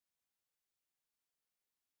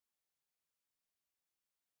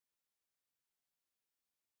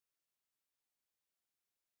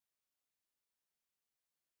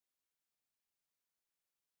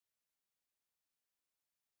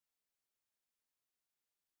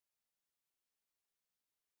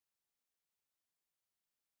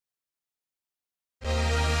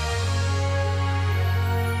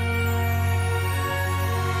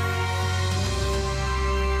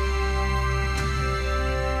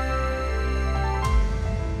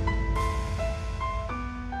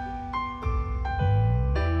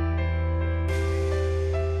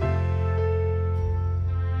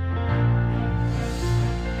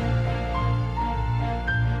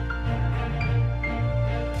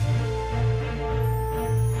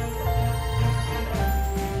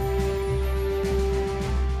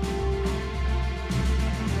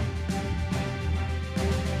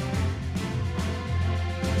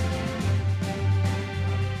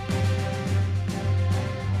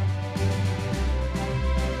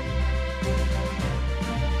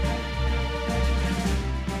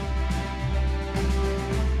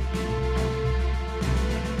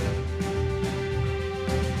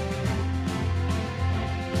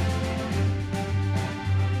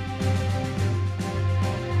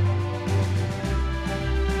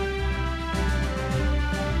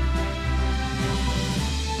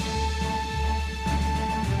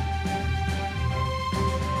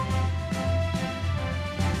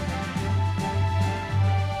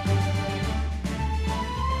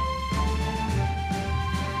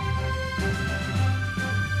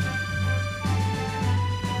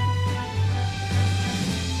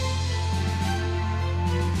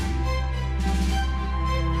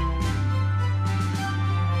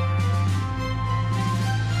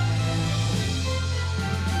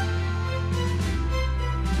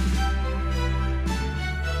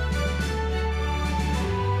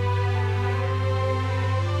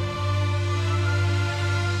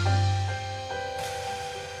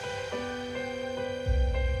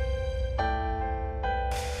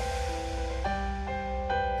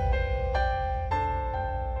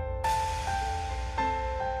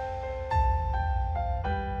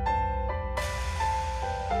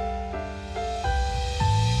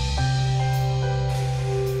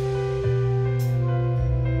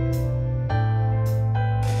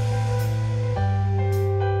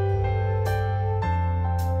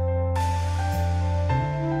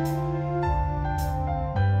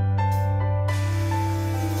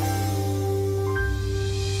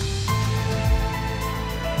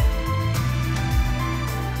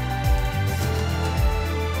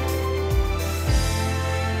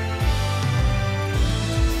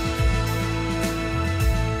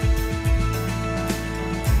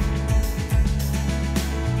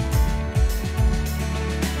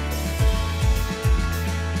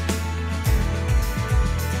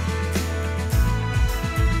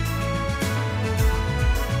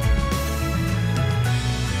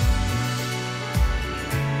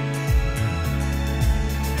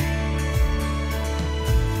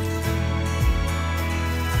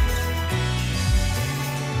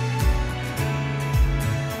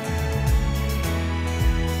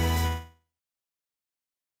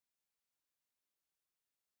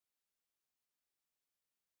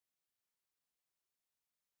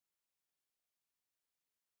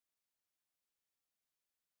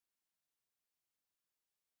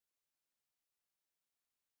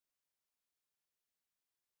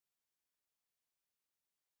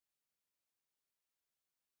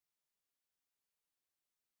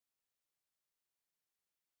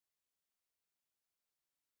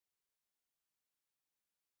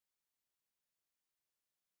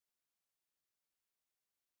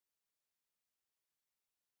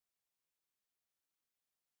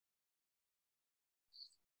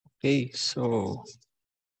Okay, so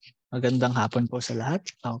magandang hapon po sa lahat.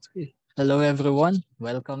 Okay. Hello everyone.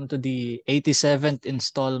 Welcome to the 87th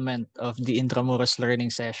installment of the Intramuros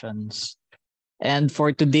Learning Sessions. And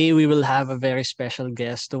for today, we will have a very special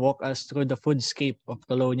guest to walk us through the foodscape of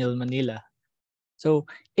colonial Manila. So,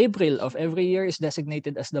 April of every year is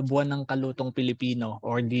designated as the Buwan ng Kalutong Pilipino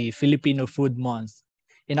or the Filipino Food Month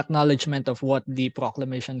in acknowledgement of what the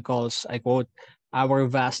proclamation calls, I quote, our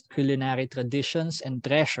vast culinary traditions and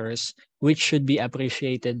treasures which should be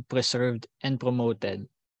appreciated, preserved, and promoted.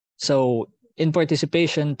 So, in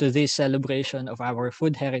participation to this celebration of our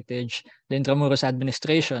food heritage, the Intramuros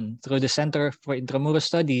administration, through the Center for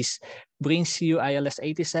Intramuros Studies, brings you ILS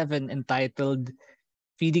 87 entitled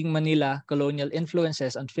Feeding Manila, Colonial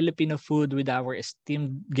Influences on Filipino Food with our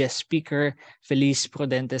esteemed guest speaker, Feliz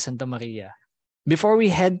Prudente Santamaria. Before we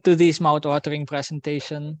head to this mouth-watering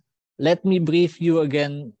presentation, let me brief you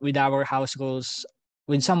again with our house rules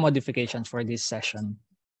with some modifications for this session.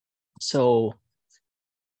 So,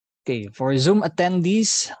 okay, for Zoom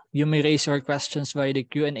attendees, you may raise your questions via the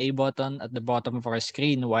Q&A button at the bottom of our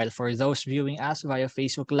screen, while for those viewing us via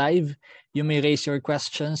Facebook Live, you may raise your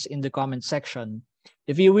questions in the comment section.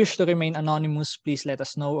 If you wish to remain anonymous, please let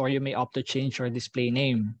us know, or you may opt to change your display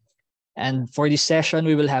name. And for this session,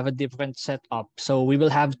 we will have a different setup. So we will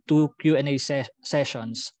have two Q&A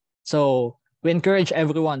sessions. So we encourage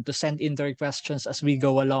everyone to send in their questions as we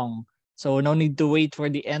go along. So no need to wait for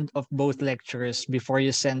the end of both lectures before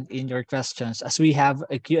you send in your questions, as we have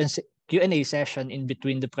a Q&A session in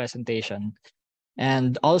between the presentation.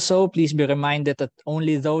 And also, please be reminded that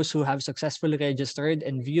only those who have successfully registered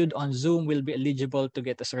and viewed on Zoom will be eligible to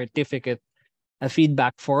get a certificate. A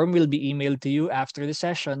feedback form will be emailed to you after the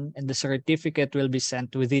session, and the certificate will be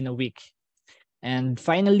sent within a week. And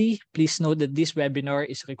finally, please note that this webinar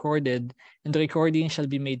is recorded, and the recording shall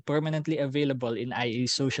be made permanently available in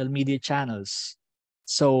IA's social media channels.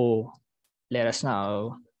 So let us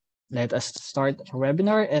start our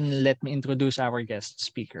webinar, and let me introduce our guest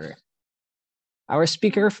speaker. Our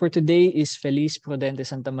speaker for today is Feliz Prudente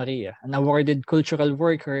Santamaria, an awarded cultural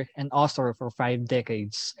worker and author for 5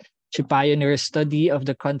 decades. She pioneered study of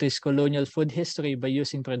the country's colonial food history by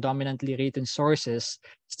using predominantly written sources,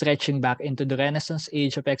 stretching back into the Renaissance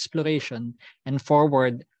age of exploration and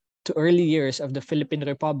forward to early years of the Philippine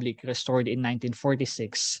Republic, restored in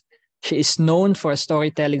 1946. She is known for a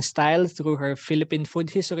storytelling style through her Philippine Food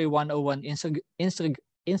History 101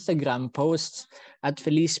 Instagram posts at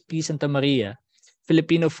Feliz P. Santamaria,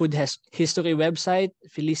 Filipino food history website,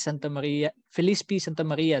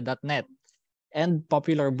 felizpsantamaria.net, and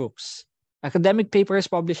popular books. Academic papers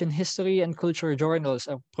published in history and culture journals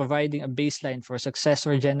are providing a baseline for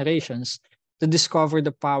successor generations to discover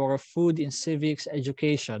the power of food in civics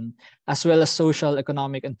education, as well as social,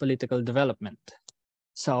 economic, and political development.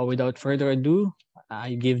 So without further ado,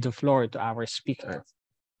 I give the floor to our speaker.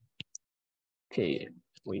 Okay,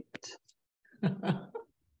 wait.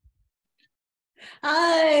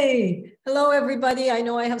 Hi, hello everybody. I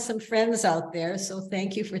know I have some friends out there, so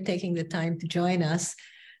thank you for taking the time to join us.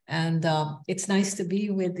 And it's nice to be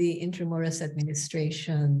with the Intramuros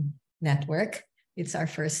Administration Network. It's our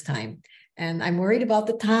first time. And I'm worried about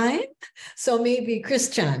the time. So maybe,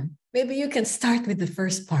 Christian, maybe you can start with the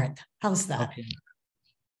first part. How's that? Okay.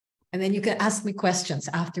 And then you can ask me questions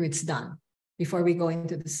after it's done, before we go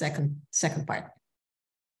into the second part.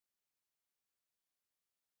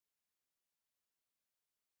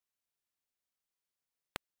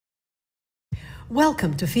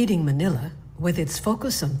 Welcome to Feeding Manila, with its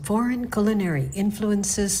focus on foreign culinary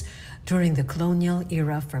influences during the colonial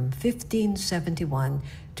era from 1571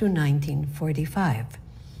 to 1945.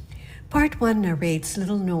 Part 1 narrates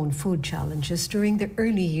little-known food challenges during the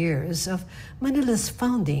early years of Manila's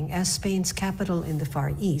founding as Spain's capital in the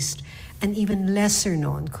Far East, and even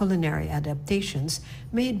lesser-known culinary adaptations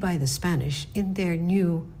made by the Spanish in their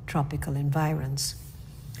new tropical environs.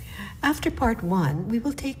 After part 1, we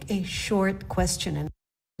will take a short question and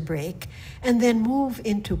answer break and then move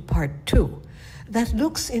into part 2 that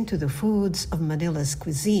looks into the foods of Manila's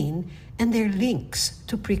cuisine and their links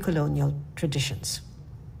to pre-colonial traditions.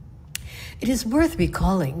 It is worth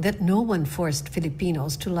recalling that no one forced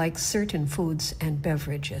Filipinos to like certain foods and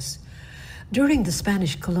beverages. During the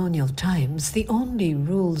Spanish colonial times, the only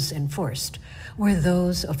rules enforced were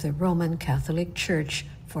those of the Roman Catholic Church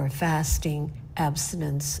for fasting,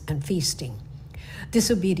 abstinence, and feasting.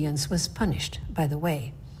 Disobedience was punished, by the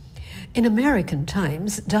way. In American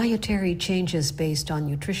times, dietary changes based on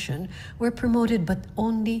nutrition were promoted but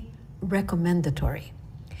only recommendatory.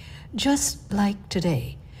 Just like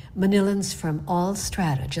today, Manilans from all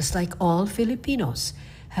strata, just like all Filipinos,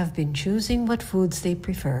 have been choosing what foods they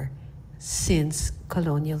prefer since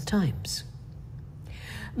colonial times.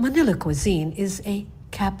 Manila cuisine is a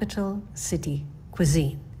capital city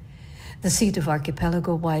cuisine. The seat of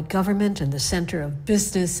archipelago-wide government and the center of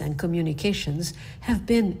business and communications have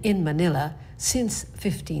been in Manila since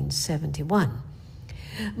 1571.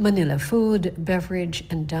 Manila food, beverage,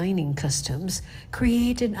 and dining customs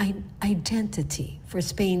created an identity for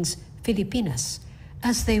Spain's Filipinas,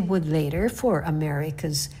 as they would later for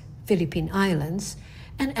America's Philippine Islands,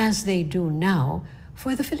 and as they do now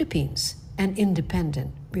for the Philippines, an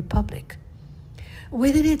independent republic.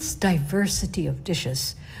 Within its diversity of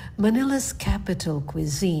dishes, Manila's capital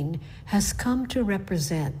cuisine has come to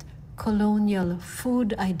represent colonial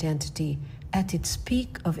food identity at its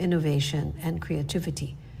peak of innovation and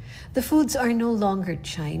creativity. The foods are no longer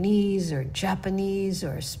Chinese or Japanese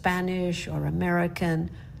or Spanish or American,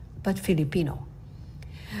 but Filipino.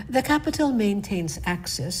 The capital maintains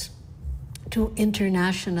access to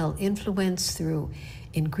international influence through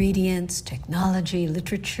ingredients, technology,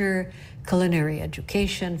 literature, culinary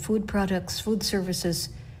education, food products, food services,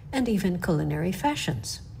 and even culinary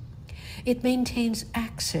fashions. It maintains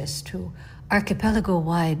access to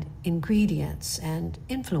archipelago-wide ingredients and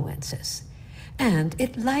influences, and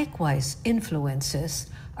it likewise influences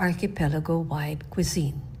archipelago-wide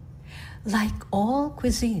cuisine. Like all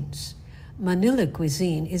cuisines, Manila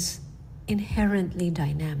cuisine is inherently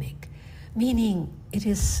dynamic, meaning it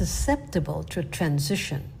is susceptible to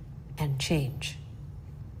transition and change.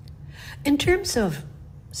 In terms of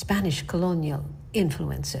Spanish colonial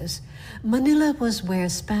influences, Manila was where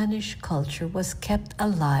Spanish culture was kept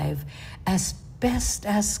alive as best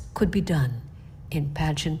as could be done in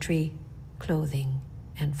pageantry, clothing,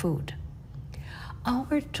 and food.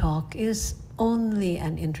 Our talk is only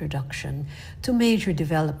an introduction to major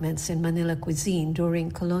developments in Manila cuisine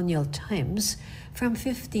during colonial times from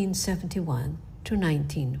 1571 to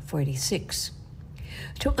 1946.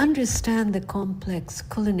 To understand the complex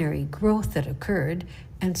culinary growth that occurred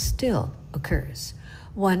and still occurs,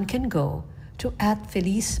 one can go to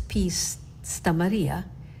 @FelizPStamaria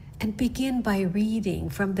and begin by reading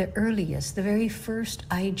from the earliest, the very first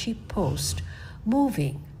IG post,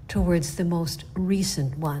 moving towards the most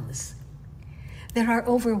recent ones. There are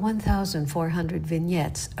over 1,400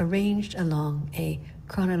 vignettes arranged along a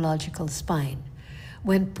chronological spine.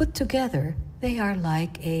 When put together, they are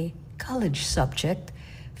like a college subject,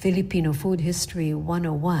 Filipino Food History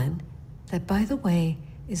 101, that, by the way,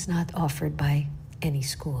 is not offered by any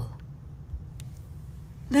school.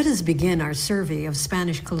 Let us begin our survey of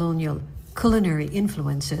Spanish colonial culinary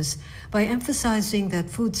influences by emphasizing that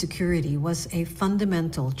food security was a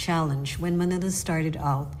fundamental challenge when Manila started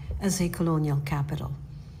out as a colonial capital.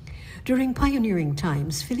 During pioneering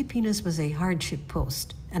times, Filipinas was a hardship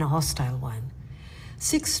post and a hostile one.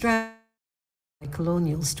 6 strategies by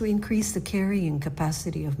colonials to increase the carrying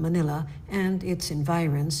capacity of Manila and its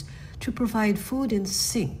environs to provide food in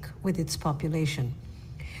sync with its population.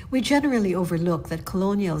 We generally overlook that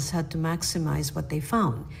colonials had to maximize what they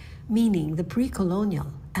found, meaning the pre-colonial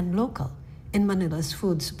and local, in Manila's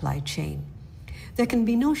food supply chain. There can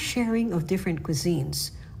be no sharing of different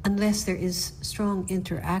cuisines unless there is strong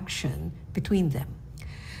interaction between them.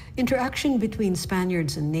 Interaction between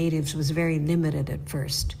Spaniards and natives was very limited at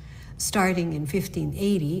first. Starting in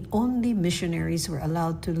 1580, only missionaries were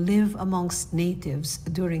allowed to live amongst natives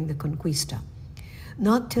during the Conquista.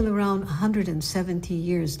 Not till around 170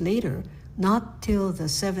 years later, not till the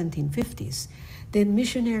 1750s, did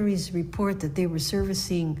missionaries report that they were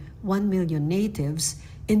servicing 1 million natives,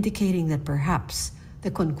 indicating that perhaps the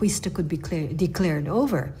Conquista could be declared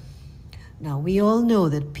over. Now, we all know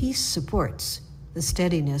that peace supports the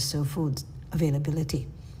steadiness of food availability.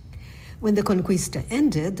 When the Conquista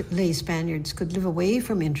ended, lay Spaniards could live away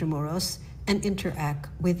from Intramuros and interact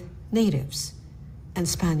with natives, and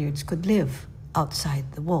Spaniards could live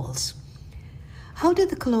outside the walls. How did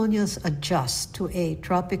the colonials adjust to a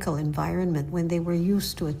tropical environment when they were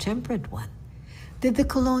used to a temperate one? Did the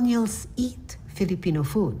colonials eat Filipino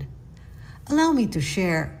food? Allow me to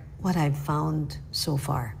share what I've found so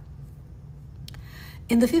far.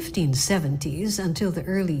 In the 1570s until the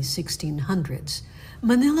early 1600s,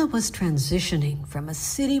 Manila was transitioning from a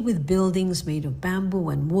city with buildings made of bamboo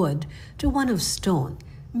and wood to one of stone,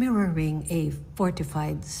 mirroring a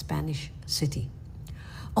fortified Spanish city.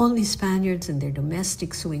 Only Spaniards and their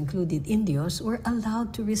domestics, who included Indios, were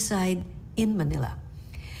allowed to reside in Manila.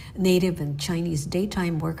 Native and Chinese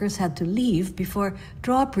daytime workers had to leave before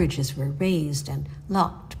drawbridges were raised and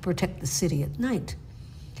locked to protect the city at night.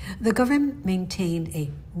 The government maintained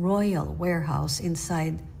a royal warehouse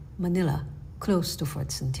inside Manila, close to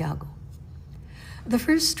Fort Santiago. The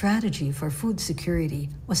first strategy for food security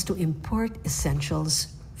was to import essentials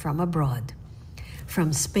from abroad.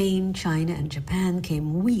 From Spain, China, and Japan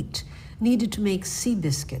came wheat, needed to make sea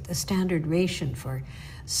biscuit, a standard ration for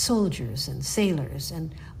soldiers and sailors,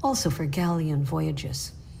 and also for galleon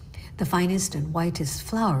voyages. The finest and whitest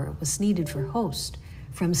flour was needed for host.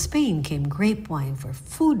 From Spain came grape wine for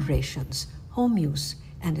food rations, home use,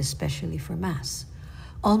 and especially for mass.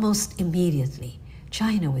 Almost immediately,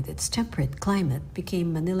 China, with its temperate climate,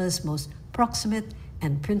 became Manila's most proximate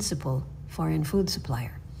and principal foreign food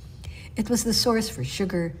supplier. It was the source for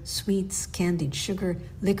sugar, sweets, candied sugar,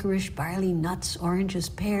 licorice, barley, nuts, oranges,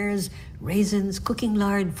 pears, raisins, cooking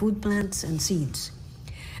lard, food plants, and seeds.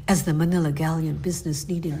 As the Manila galleon business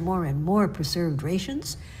needed more and more preserved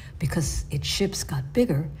rations, because its ships got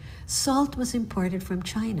bigger, salt was imported from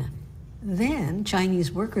China. Then,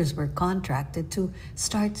 Chinese workers were contracted to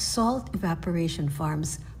start salt evaporation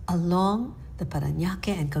farms along the Parañaque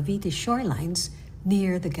and Cavite shorelines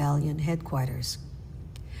near the galleon headquarters.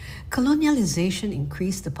 Colonialization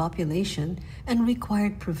increased the population and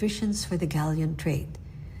required provisions for the galleon trade.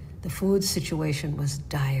 The food situation was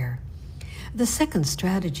dire. The second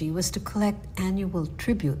strategy was to collect annual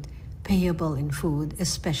tribute payable in food,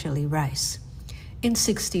 especially rice. In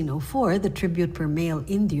 1604, the tribute per male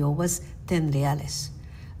Indio was 10 reales.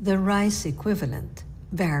 The rice equivalent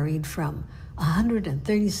varied from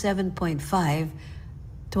 137.5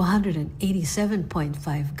 to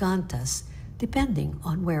 187.5 gantas, depending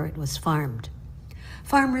on where it was farmed.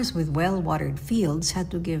 Farmers with well-watered fields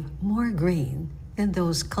had to give more grain than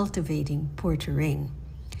those cultivating poor terrain.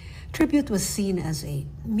 Tribute was seen as a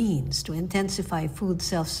means to intensify food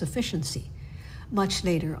self-sufficiency. Much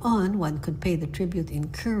later on, one could pay the tribute in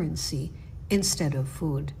currency instead of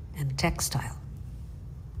food and textile.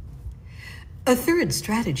 A third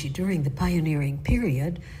strategy during the pioneering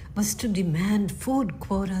period was to demand food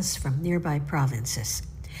quotas from nearby provinces.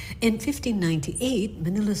 In 1598,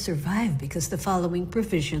 Manila survived because the following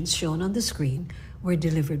provisions shown on the screen were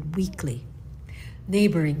delivered weekly.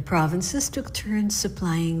 Neighboring provinces took turns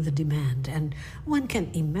supplying the demand, and one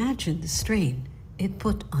can imagine the strain it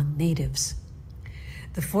put on natives.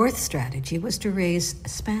 The fourth strategy was to raise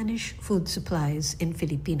Spanish food supplies in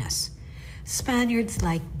Filipinas. Spaniards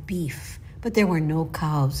liked beef, but there were no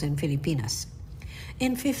cows in Filipinas.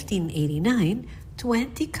 In 1589,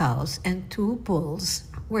 20 cows and 2 bulls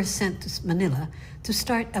were sent to Manila to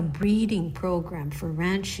start a breeding program for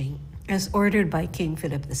ranching as ordered by King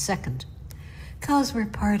Philip II. Cows were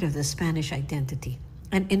part of the Spanish identity,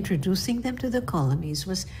 and introducing them to the colonies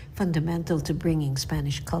was fundamental to bringing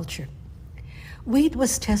Spanish culture. Wheat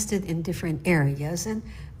was tested in different areas, and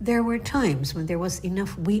there were times when there was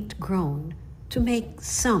enough wheat grown to make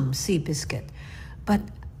some sea biscuit, but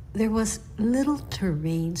there was little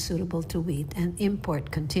terrain suitable to wheat, and import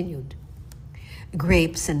continued.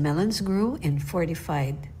 Grapes and melons grew in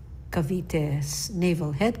fortified Cavite's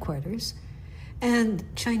naval headquarters, and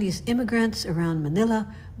Chinese immigrants around Manila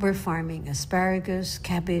were farming asparagus,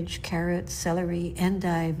 cabbage, carrots, celery,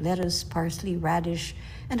 endive, lettuce, parsley, radish,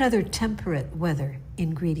 and other temperate weather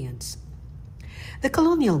ingredients. The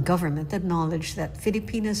colonial government acknowledged that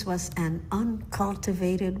Filipinas was an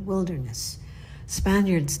uncultivated wilderness.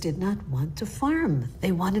 Spaniards did not want to farm.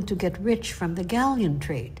 They wanted to get rich from the galleon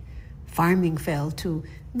trade. Farming fell to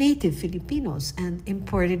native Filipinos and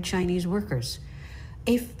imported Chinese workers.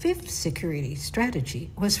 A fifth security strategy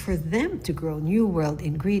was for them to grow New World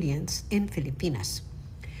ingredients in Filipinas.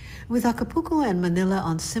 With Acapulco and Manila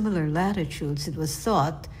on similar latitudes, it was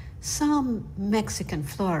thought some Mexican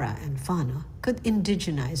flora and fauna could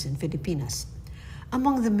indigenize in Filipinas.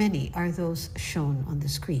 Among the many are those shown on the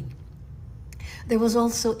screen. There was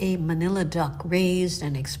also a Manila duck raised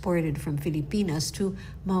and exported from Filipinas to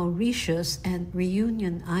Mauritius and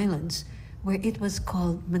Reunion Islands, where it was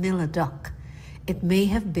called Manila duck. It may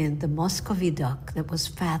have been the Muscovy duck that was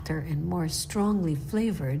fatter and more strongly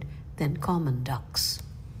flavored than common ducks.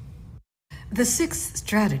 The sixth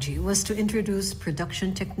strategy was to introduce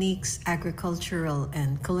production techniques, agricultural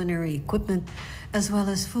and culinary equipment, as well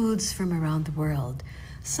as foods from around the world.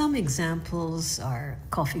 Some examples are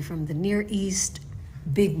coffee from the Near East,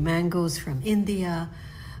 big mangoes from India,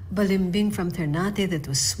 balimbing from Ternate that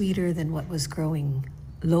was sweeter than what was growing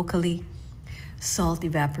locally, salt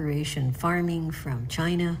evaporation farming from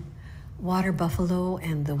China, water buffalo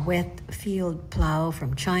and the wet field plow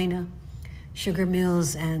from China, sugar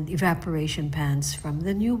mills and evaporation pans from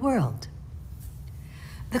the New World.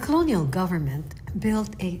 The colonial government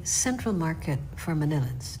built a central market for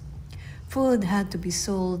Manilans. Food had to be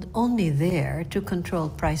sold only there to control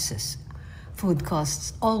prices. Food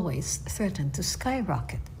costs always threatened to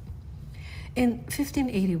skyrocket. In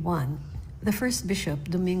 1581, the first bishop,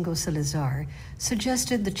 Domingo Salazar,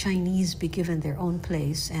 suggested the Chinese be given their own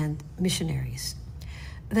place and missionaries.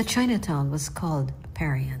 The Chinatown was called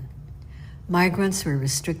Parian. Migrants were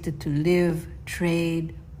restricted to live,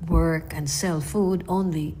 trade, work, and sell food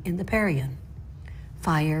only in the Parian.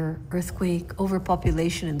 Fire, earthquake,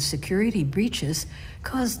 overpopulation, and security breaches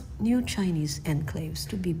caused new Chinese enclaves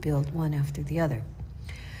to be built one after the other.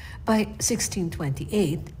 By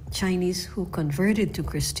 1628, Chinese who converted to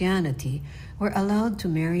Christianity were allowed to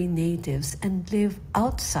marry natives and live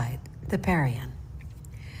outside the Parian.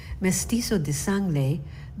 Mestizo de Sangle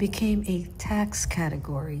became a tax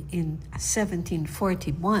category in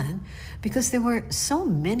 1741 because there were so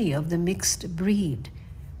many of the mixed breed.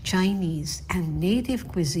 Chinese and native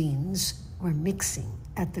cuisines were mixing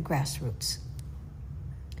at the grassroots.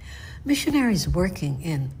 Missionaries working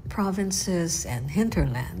in provinces and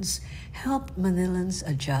hinterlands helped Manilans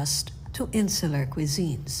adjust to insular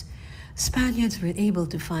cuisines. Spaniards were able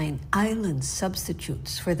to find island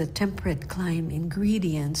substitutes for the temperate climate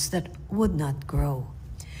ingredients that would not grow.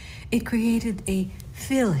 It created a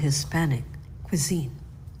Phil-Hispanic cuisine.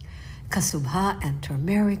 Kasubha and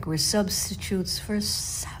turmeric were substitutes for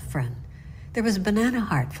saffron. There was banana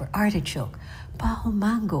heart for artichoke, paho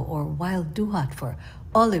mango or wild duhat for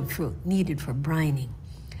olive fruit needed for brining,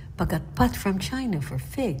 bagatpat from China for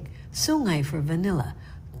fig, sungay for vanilla,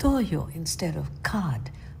 toyo instead of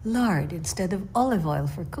cod, lard instead of olive oil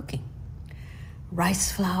for cooking.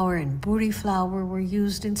 Rice flour and buri flour were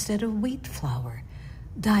used instead of wheat flour,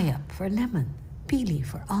 dayap for lemon, pili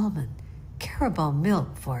for almond, carabao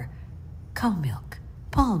milk for cow milk,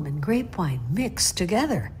 palm and grape wine mixed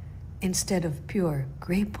together instead of pure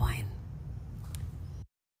grape wine.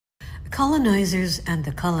 Colonizers and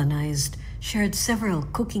the colonized shared several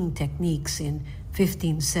cooking techniques in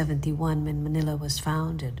 1571 when Manila was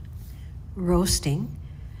founded: roasting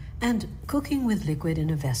and cooking with liquid in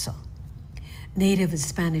a vessel. Native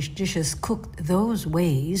Spanish dishes cooked those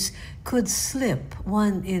ways could slip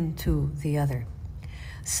one into the other.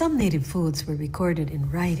 Some native foods were recorded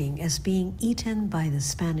in writing as being eaten by the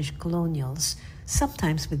Spanish colonials,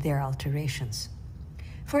 sometimes with their alterations.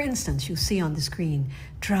 For instance, you see on the screen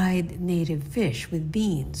dried native fish with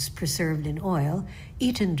beans preserved in oil,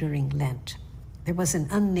 eaten during Lent. There was an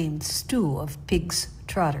unnamed stew of pig's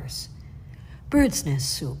trotters. Bird's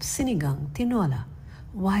nest soup, sinigang, tinola,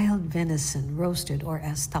 wild venison roasted or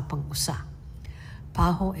as tapang usa.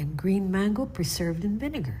 Paho and green mango preserved in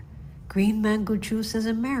vinegar. Green mango juice as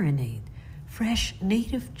a marinade. Fresh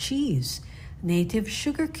native cheese. Native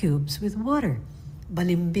sugar cubes with water.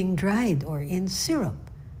 Balimbing dried or in syrup.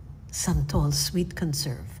 Santol sweet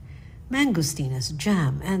conserve, mangosteen as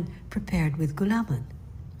jam, and prepared with gulaman.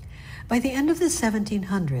 By the end of the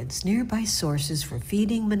 1700s, nearby sources for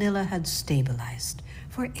feeding Manila had stabilized.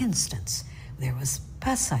 For instance, there was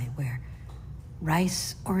Pasay, where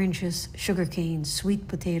rice, oranges, sugarcane, sweet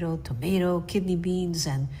potato, tomato, kidney beans,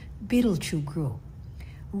 and beetle-chew grew.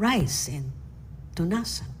 Rice in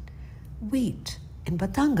Tunasan, wheat in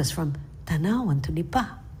Batangas from Tanawan to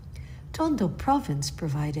Lipa. Tondo province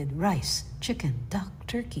provided rice, chicken, duck,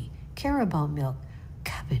 turkey, carabao milk,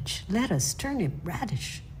 cabbage, lettuce, turnip,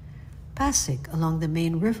 radish. Pasig along the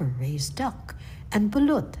main river raised duck, and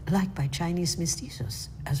balut, liked by Chinese mestizos,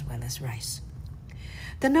 as well as rice.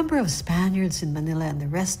 The number of Spaniards in Manila and the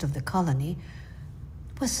rest of the colony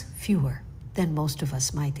was fewer than most of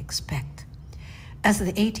us might expect. As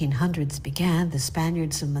the 1800s began, the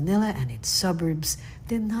Spaniards of Manila and its suburbs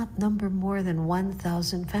did not number more than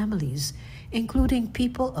 1,000 families, including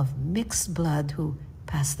people of mixed blood who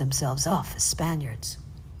passed themselves off as Spaniards.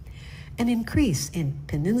 An increase in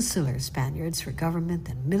peninsular Spaniards for government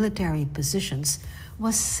and military positions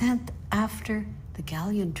was sent after the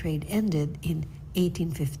galleon trade ended in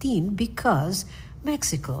 1815 because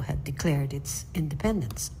Mexico had declared its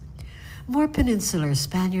independence. More peninsular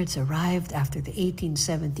Spaniards arrived after the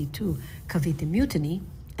 1872 Cavite Mutiny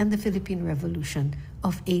and the Philippine Revolution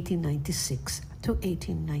of 1896 to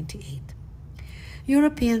 1898.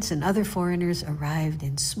 Europeans and other foreigners arrived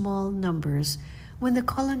in small numbers when the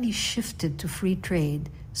colony shifted to free trade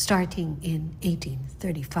starting in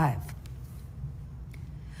 1835.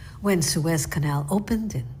 When Suez Canal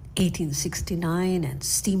opened in 1869 and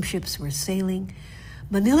steamships were sailing,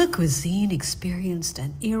 Manila cuisine experienced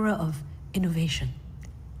an era of innovation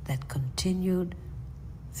that continued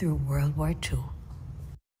through World War II.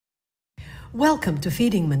 Welcome to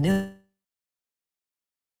Feeding Manila.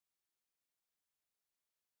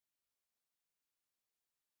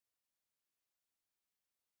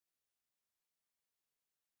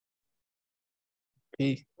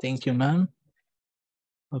 Okay, thank you, ma'am.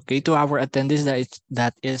 Okay, to our attendees,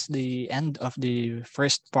 that is the end of the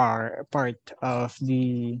first part of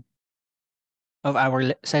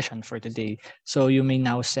our session for today. So you may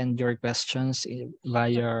now send your questions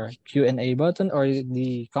via Q&A button or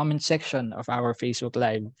the comment section of our Facebook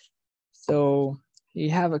Live. So we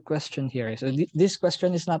have a question here. So this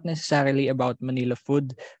question is not necessarily about Manila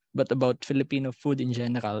food, but about Filipino food in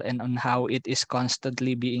general and on how it is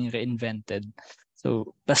constantly being reinvented.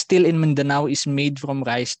 So pastil in Mindanao is made from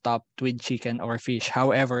rice topped with chicken or fish.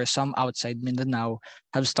 However, some outside Mindanao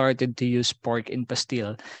have started to use pork in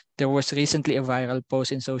pastil. There was recently a viral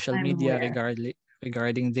post in social I'm media aware.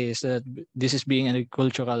 regarding this, that this is being a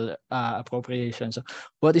cultural appropriation. So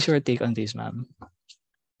what is your take on this, ma'am?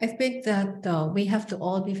 I think that we have to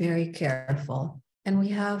all be very careful, and we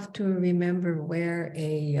have to remember where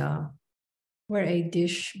a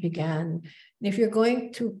dish began. And if you're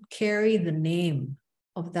going to carry the name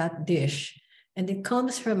of that dish, and it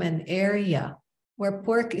comes from an area where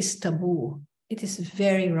pork is taboo, it is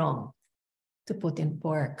very wrong to put in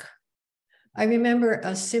pork. I remember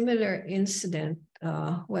a similar incident.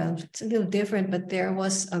 Well, it's a little different, but there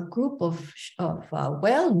was a group of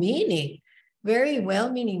well-meaning, very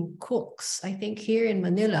well-meaning cooks, I think here in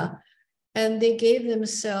Manila, and they gave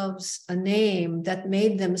themselves a name that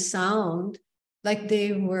made them sound like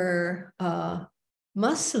they were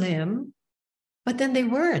Muslim, but then they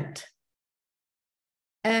weren't.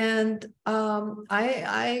 And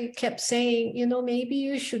I kept saying, maybe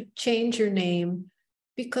you should change your name,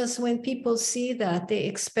 because when people see that, they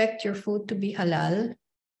expect your food to be halal.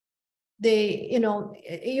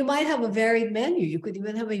 You might have a varied menu. You could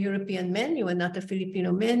even have a European menu and not a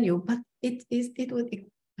Filipino menu, but it would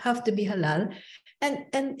have to be halal. And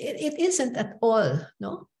it isn't at all,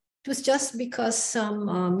 no? It was just because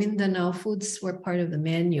some Mindanao foods were part of the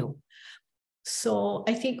menu. So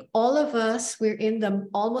I think all of us, we're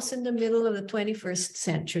almost in the middle of the 21st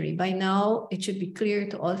century. By now, it should be clear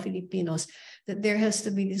to all Filipinos that there has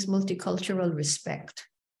to be this multicultural respect.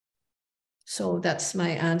 So that's my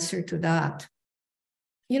answer to that.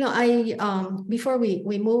 Before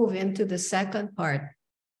we move into the second part,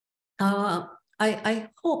 I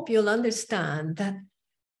hope you'll understand that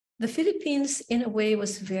the Philippines, in a way,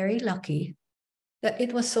 was very lucky that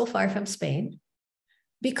it was so far from Spain,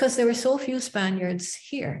 because there were so few Spaniards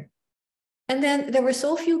here. And then there were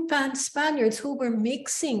so few Spaniards who were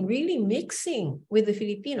really mixing with the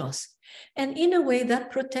Filipinos. And in a way,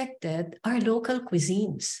 that protected our local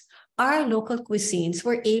cuisines. Our local cuisines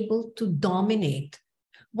were able to dominate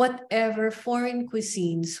whatever foreign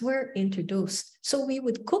cuisines were introduced. So we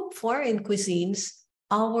would cook foreign cuisines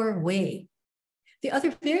our way. The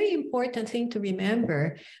other very important thing to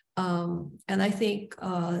remember, and I think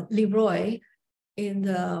Leroy,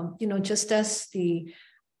 just as the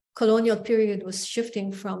colonial period was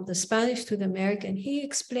shifting from the Spanish to the American, he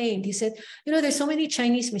explained, he said, there's so many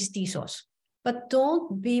Chinese mestizos, but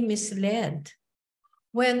don't be misled.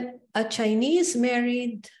 When a Chinese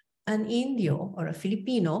married an Indio or a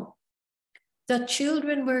Filipino, the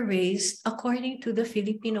children were raised according to the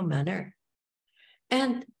Filipino manner.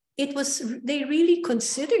 And they really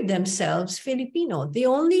considered themselves Filipino. The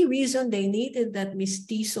only reason they needed that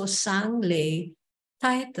mestizo sangle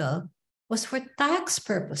title was for tax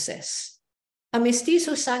purposes. A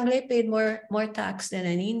mestizo sangle paid more tax than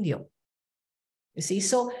an Indio. You see,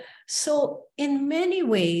 so in many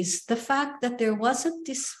ways, the fact that there wasn't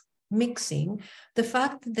this mixing, the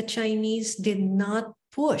fact that the Chinese did not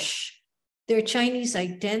push their Chinese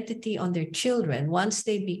identity on their children once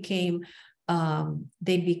they became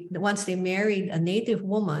once they married a native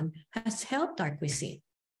woman, has helped our cuisine.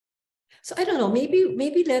 So I don't know,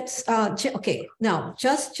 maybe let's, okay, now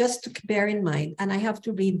just to bear in mind, and I have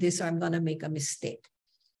to read this or I'm gonna make a mistake.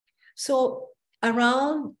 So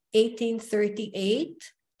around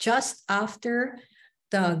 1838, just after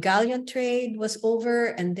the galleon trade was over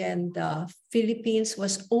and then the Philippines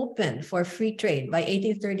was open for free trade by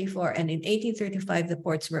 1834, and in 1835, the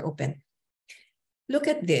ports were open. Look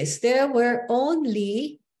at this. There were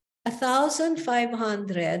only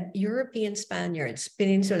 1,500 European Spaniards,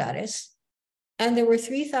 peninsulares, and there were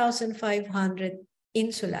 3,500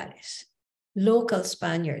 insulares, local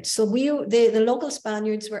Spaniards. So the local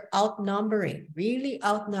Spaniards were really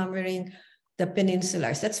outnumbering the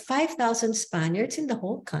peninsulars. That's 5,000 Spaniards in the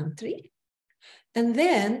whole country. And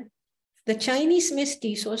then the Spanish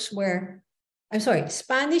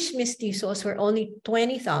mestizos were only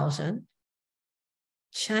 20,000.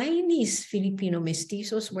 Chinese Filipino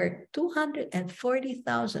mestizos were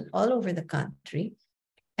 240,000 all over the country.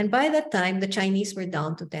 And by that time, the Chinese were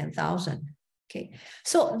down to 10,000. Okay,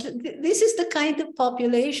 so this is the kind of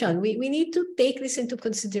population. We need to take this into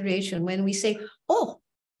consideration when we say, oh,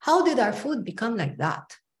 how did our food become like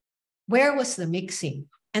that? Where was the mixing?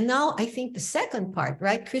 And now I think the second part,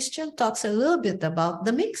 right? Christian talks a little bit about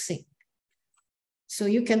the mixing. So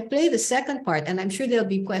you can play the second part, and I'm sure there'll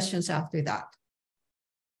be questions after that.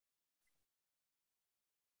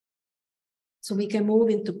 So we can move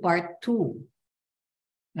into part 2.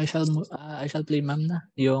 I shall play, ma'am, na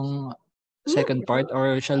yung second part,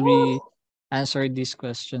 or shall we answer these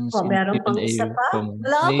questions in Meron pang Q&A isa pa? po, ma'am?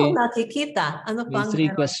 Wala akong nakikita. Ano May pang 3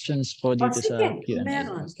 meron? questions po dito sa Sige, Q&A.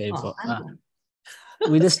 meron. Okay po. Ano?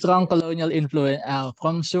 With a strong colonial influence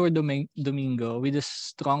from Sur Domingo, with a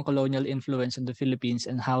strong colonial influence in the Philippines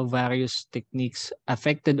and how various techniques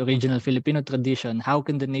affected original Filipino tradition, how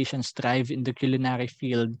can the nation strive in the culinary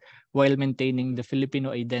field while maintaining the Filipino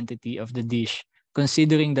identity of the dish,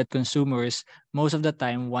 considering that consumers most of the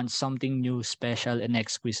time want something new, special, and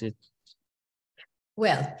exquisite?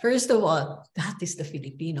 Well, first of all, that is the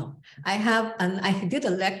Filipino. I did a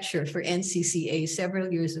lecture for NCCA several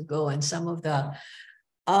years ago, and some of the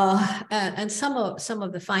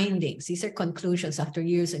findings. These are conclusions after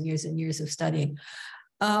years and years and years of studying.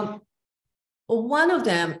 One of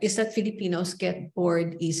them is that Filipinos get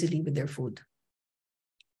bored easily with their food.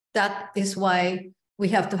 That is why we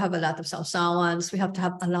have to have a lot of sawsawans. We have to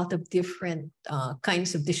have a lot of different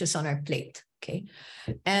kinds of dishes on our plate. Okay,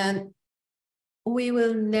 and we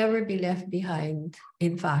will never be left behind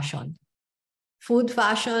in fashion. Food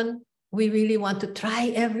fashion, we really want to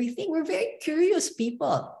try everything. We're very curious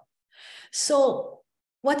people. So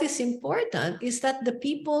what is important is that the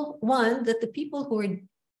people who are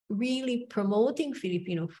really promoting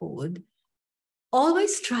Filipino food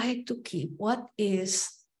always try to keep what is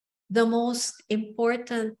the most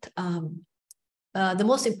important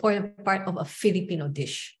part of a Filipino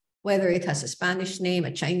dish, whether it has a Spanish name,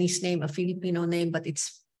 a Chinese name, a Filipino name, but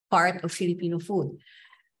it's part of Filipino food.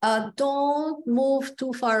 Don't move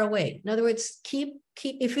too far away. In other words, keep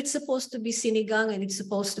if it's supposed to be sinigang and it's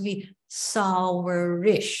supposed to be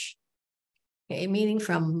sourish, okay, meaning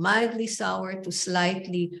from mildly sour to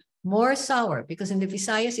slightly more sour, because in the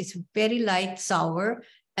Visayas it's very light sour,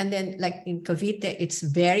 and then like in Cavite it's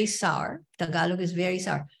very sour. Tagalog is very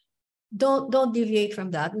sour. Don't deviate from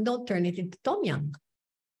that, and don't turn it into tom yum.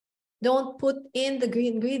 Don't put in the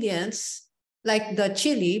green ingredients like the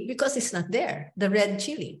chili, because it's not there. The red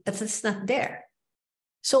chili, it's not there.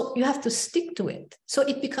 So you have to stick to it. So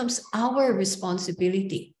it becomes our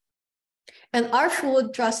responsibility. And our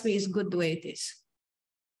food, trust me, is good the way it is.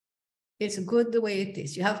 It's good the way it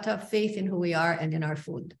is. You have to have faith in who we are and in our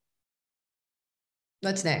food.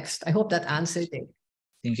 What's next? I hope that answered it.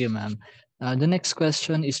 Thank you, ma'am. The next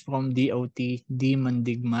question is from DOT, D.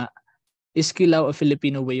 Mandigma. Is kilaw a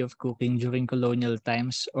Filipino way of cooking during colonial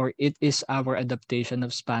times, or it is our adaptation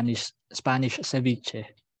of Spanish ceviche?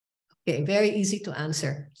 Okay, very easy to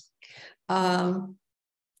answer.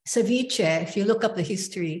 Ceviche, if you look up the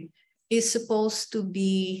history, is supposed to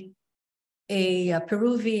be a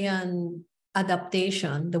Peruvian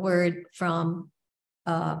adaptation, the word from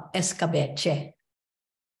escabeche,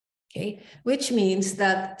 okay, which means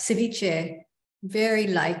that ceviche very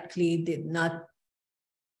likely did not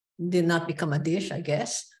become a dish, I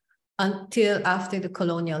guess, until after the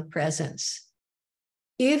colonial presence.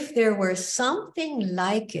 If there were something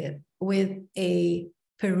like it with a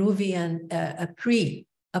Peruvian, a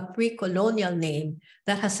pre-colonial name,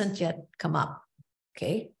 that hasn't yet come up,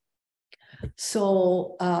 okay?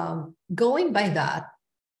 So going by that,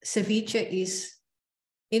 ceviche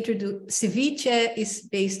is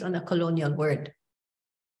based on a colonial word.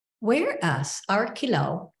 Whereas our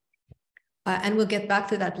kilaw, and we'll get back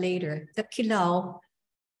to that later, the kilaw,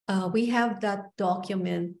 we have that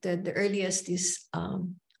document, the earliest is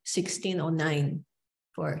 1609.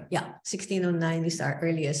 1609 is our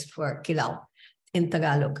earliest for kilaw in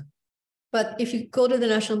Tagalog. But if you go to the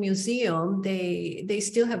National Museum, they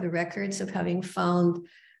still have the records of having found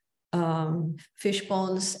fish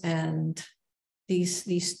bones, and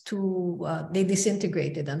these two, they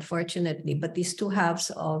disintegrated, unfortunately, but these two halves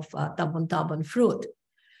of tabon fruit.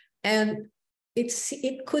 And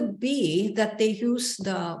it could be that they use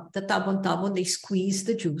the tabon, they squeeze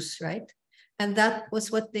the juice, right? And that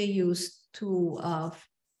was what they used to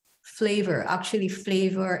flavor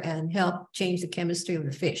and help change the chemistry of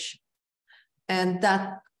the fish. And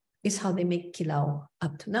that is how they make kilaw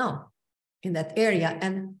up to now in that area.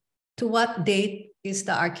 And to what date is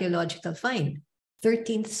the archaeological find?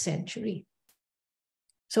 13th century.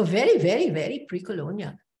 So very, very, very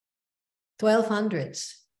pre-colonial.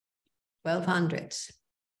 1200s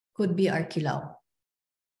could be our kilaw.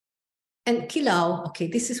 And kilaw, okay,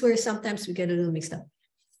 this is where sometimes we get a little mixed up.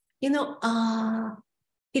 You know,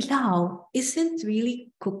 kilaw isn't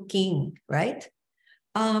really cooking, right?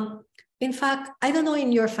 In fact, I don't know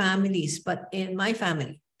in your families, but in my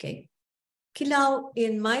family, okay, kilaw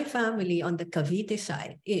in my family on the Cavite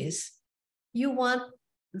side is you want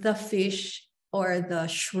the fish or the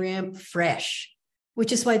shrimp fresh,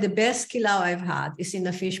 which is why the best kilaw I've had is in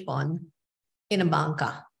a fish pond in a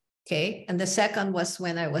bangka. Okay. And the second was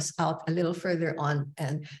when I was out a little further on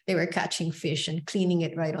and they were catching fish and cleaning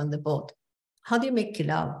it right on the boat. How do you make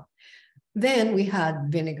kilaw? Then we had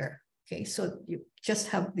vinegar. Okay. So you just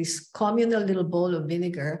have this communal little bowl of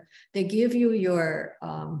vinegar. They give you your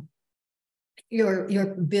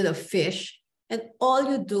bit of fish, and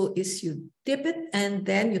all you do is you dip it and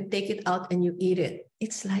then you take it out and you eat it.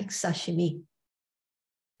 It's like sashimi.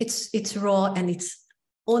 It's raw and it's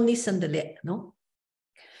only sandali, no?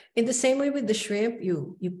 In the same way with the shrimp,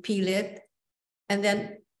 you peel it and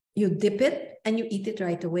then you dip it and you eat it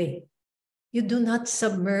right away. You do not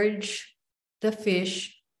submerge the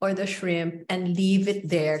fish or the shrimp and leave it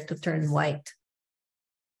there to turn white.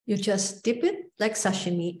 You just dip it like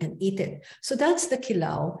sashimi and eat it. So that's the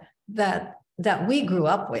kilaw that we grew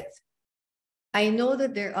up with. I know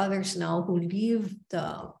that there are others now who leave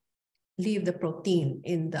the protein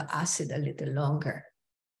in the acid a little longer.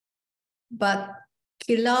 But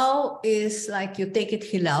kilaw is like you take it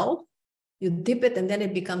hilaw, you dip it, and then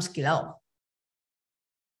it becomes kilaw.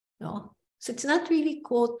 No? So it's not really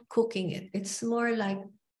cooking it. It's more like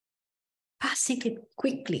passing it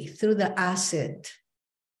quickly through the acid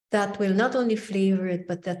that will not only flavor it,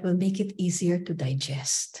 but that will make it easier to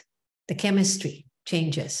digest. The chemistry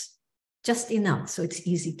changes just enough so it's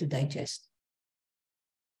easy to digest.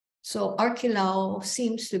 So our kilaw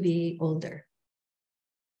seems to be older.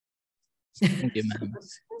 Thank you, ma'am.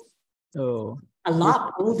 So a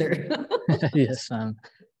lot older. Yes, ma'am.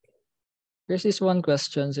 There's this one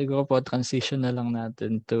question, siguro po transition na lang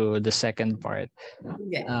natin to the second part.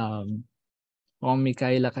 Yeah. From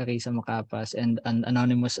Mikaela Carissa Macapas and an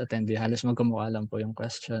anonymous attendee, halos magkamukha lang po yung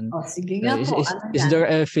question. Oh, sige nga po. Is there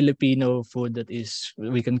a Filipino food that is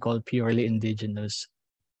we can call purely indigenous?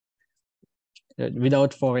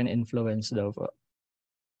 Without foreign influence daw po.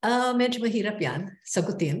 Medyo mahirap yan,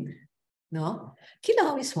 sagutin. No?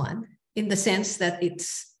 Kilaw is one in the sense that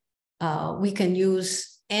it's we can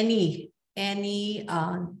use any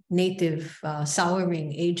native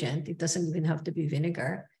souring agent. It doesn't even have to be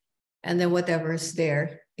vinegar. And then whatever's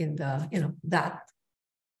there in the, that,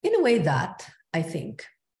 in a way that I think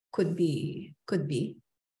could be, that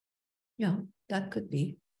could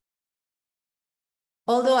be.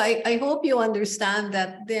 Although I hope you understand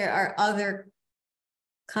that there are other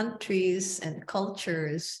countries and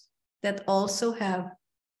cultures that also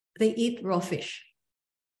they eat raw fish,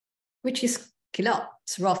 which is kilaw,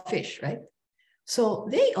 it's raw fish, right? So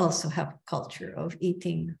they also have a culture of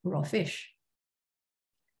eating raw fish.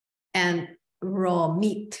 And raw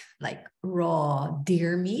meat, like raw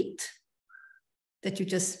deer meat, that you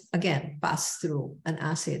just, again, pass through an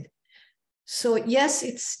acid. So yes,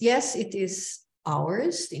 it is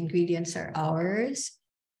ours, the ingredients are ours,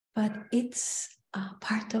 but it's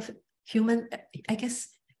part of human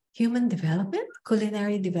development,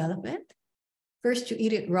 culinary development. First, you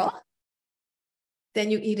eat it raw, then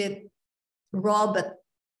you eat it raw, but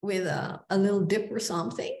with a little dip or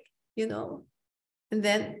something, and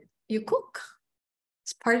then you cook.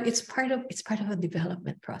 It's part of a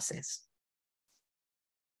development process.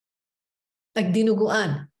 Like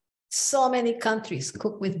dinuguan, so many countries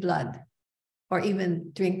cook with blood, or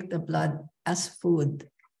even drink the blood as food,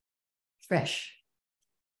 fresh.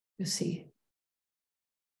 You see.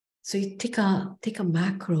 So you take a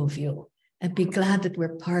macro view and be glad that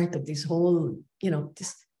we're part of this whole,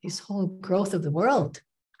 this whole growth of the world.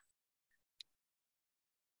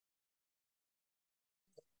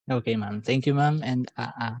 Okay, ma'am. Thank you, ma'am. And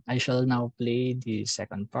I shall now play the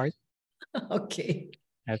second part. Okay.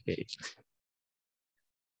 Okay.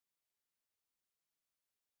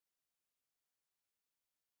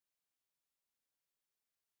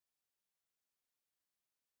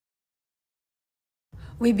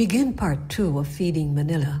 We begin part 2 of Feeding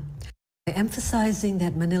Manila by emphasizing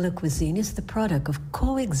that Manila cuisine is the product of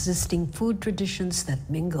coexisting food traditions that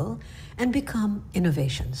mingle and become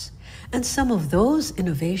innovations. And some of those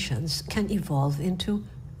innovations can evolve into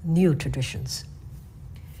new traditions.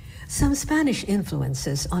 Some Spanish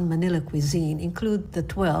influences on Manila cuisine include the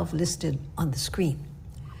 12 listed on the screen.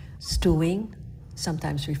 Stewing,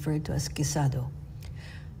 sometimes referred to as guisado.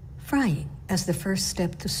 Frying as the first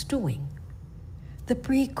step to stewing. The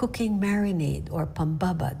pre-cooking marinade or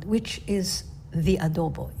pambabad, which is the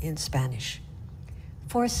adobo in Spanish.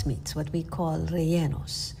 Force meats, what we call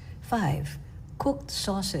rellenos. 5, cooked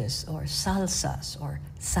sauces or salsas or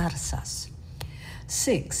sarsas.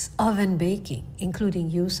 6, oven baking, including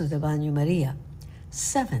use of the baño Maria.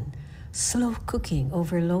 7, slow cooking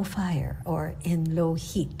over low fire or in low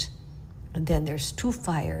heat. And then there's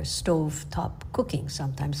 2-fire stove top cooking,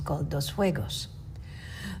 sometimes called dos fuegos.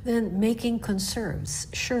 Then making conserves,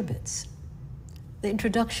 sherbets. The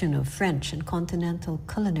introduction of French and continental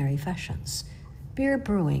culinary fashions, beer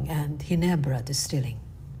brewing and Ginebra distilling.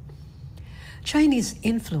 Chinese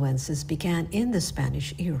influences began in the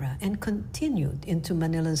Spanish era and continued into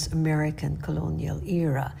Manila's American colonial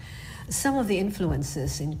era. Some of the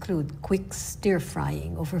influences include quick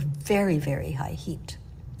stir-frying over very, very high heat,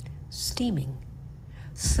 steaming,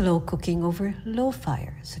 slow cooking over low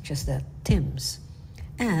fire, such as the Tims,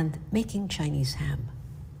 and making Chinese ham.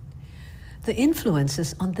 The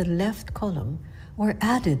influences on the left column were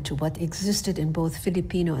added to what existed in both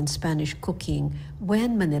Filipino and Spanish cooking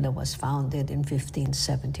when Manila was founded in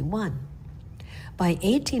 1571. By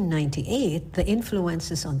 1898, the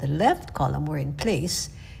influences on the left column were in place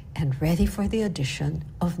and ready for the addition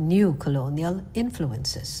of new colonial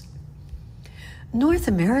influences. North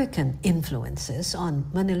American influences on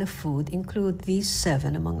Manila food include these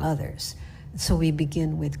 7 among others. So we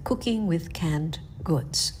begin with cooking with canned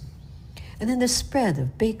goods. And then the spread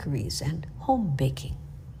of bakeries and home baking.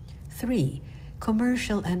 3,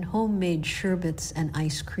 commercial and homemade sherbets and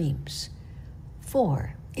ice creams.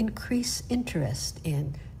 4, increased interest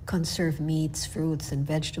in conserved meats, fruits, and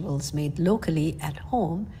vegetables made locally at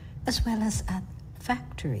home as well as at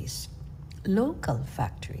factories, local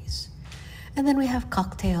factories. And then we have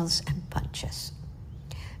cocktails and punches.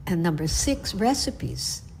 And number 6,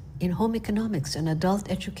 recipes in home economics and adult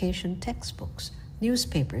education textbooks,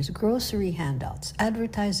 newspapers, grocery handouts,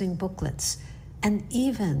 advertising booklets, and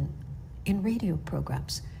even in radio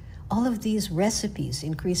programs. All of these recipes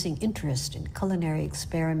increasing interest in culinary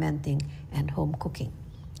experimenting and home cooking.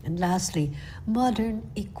 And lastly,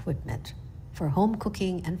 modern equipment for home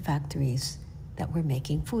cooking and factories that were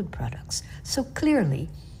making food products. So clearly,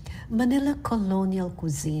 Manila colonial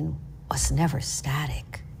cuisine was never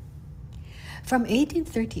static. From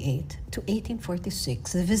 1838 to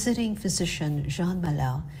 1846, the visiting physician Jean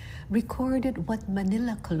Malau recorded what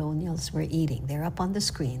Manila colonials were eating. They're up on the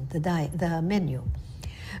screen, the menu.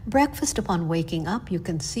 Breakfast upon waking up, you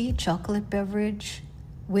can see chocolate beverage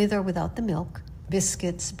with or without the milk,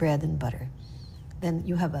 biscuits, bread, and butter. Then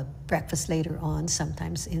you have a breakfast later on,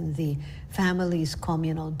 sometimes in the family's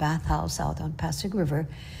communal bathhouse out on Pasig River.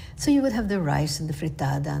 So you would have the rice and the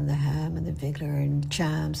fritada and the ham and the vigor and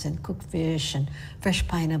jams and cooked fish and fresh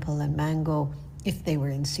pineapple and mango if they were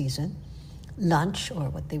in season. Lunch, or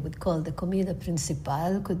what they would call the comida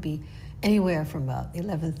principal, could be anywhere from about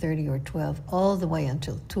 11:30 or 12 all the way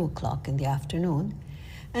until 2 o'clock in the afternoon.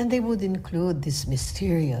 And they would include this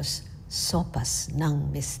mysterious sopas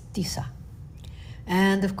ng mestiza.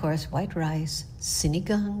 And of course, white rice,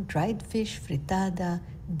 sinigang, dried fish, fritada,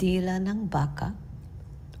 dila ng baka,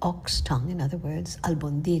 ox tongue, in other words,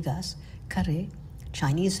 albondigas, kare,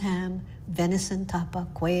 Chinese ham, venison tapa,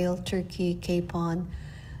 quail, turkey, capon,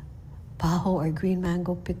 paho or green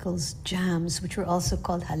mango pickles, jams, which were also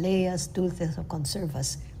called jaleas, dulces, or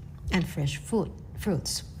conservas, and fresh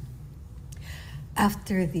fruits.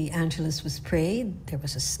 After the Angelus was prayed, there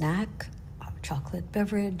was a snack, chocolate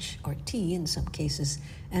beverage, or tea in some cases,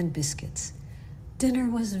 and biscuits. Dinner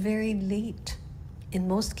was very late. In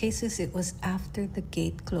most cases, it was after the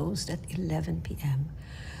gate closed at 11 p.m.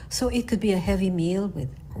 So it could be a heavy meal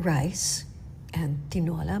with rice and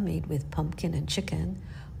tinola made with pumpkin and chicken,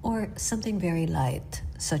 or something very light,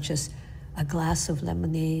 such as a glass of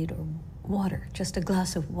lemonade or water, just a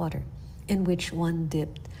glass of water, in which one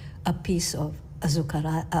dipped a piece of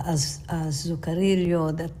azucarillo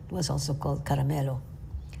that was also called caramelo.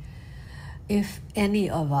 If any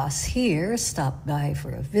of us here stopped by for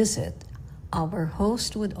a visit, our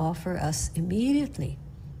host would offer us immediately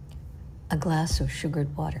a glass of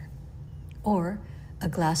sugared water, or a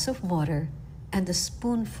glass of water and a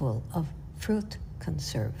spoonful of fruit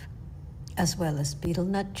conserve, as well as betel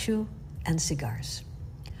nut chew and cigars.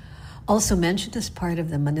 Also mentioned as part of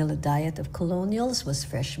the Manila diet of colonials was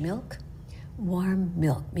fresh milk, warm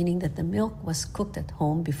milk, meaning that the milk was cooked at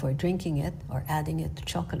home before drinking it or adding it to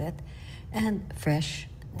chocolate, and fresh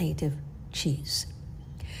native cheese.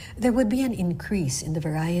 There would be an increase in the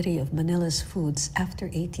variety of Manila's foods after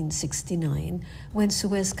 1869, when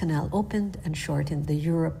Suez Canal opened and shortened the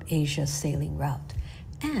Europe-Asia sailing route,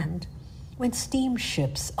 and when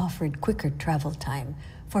steamships offered quicker travel time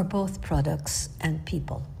for both products and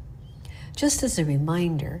people. Just as a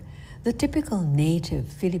reminder, the typical native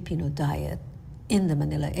Filipino diet in the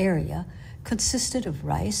Manila area consisted of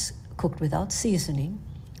rice cooked without seasoning,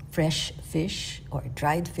 fresh fish or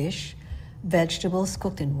dried fish, vegetables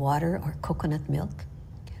cooked in water or coconut milk,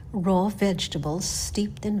 raw vegetables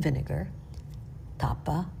steeped in vinegar,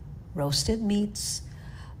 tapa, roasted meats,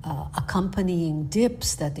 accompanying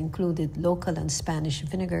dips that included local and Spanish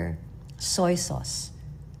vinegar, soy sauce,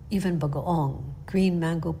 even bagoong, green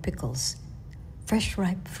mango pickles, fresh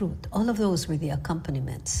ripe fruit. All of those were the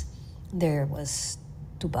accompaniments. There was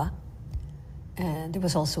tuba, and there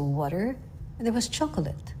was also water, and there was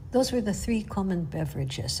chocolate. Those were the three common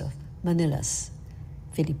beverages of Manila's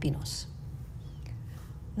Filipinos.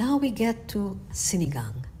 Now we get to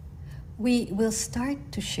sinigang. We will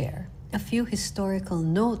start to share a few historical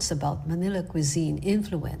notes about Manila cuisine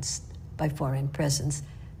influenced by foreign presence,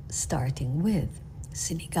 starting with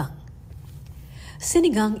sinigang.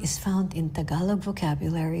 Sinigang is found in Tagalog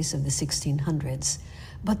vocabularies of the 1600s,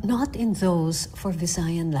 but not in those for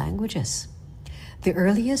Visayan languages. The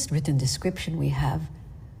earliest written description we have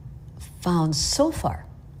found so far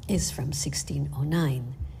is from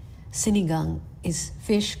 1609. Sinigang is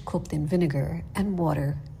fish cooked in vinegar and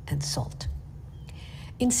water and salt.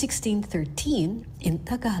 In 1613, in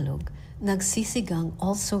Tagalog, nagsisigang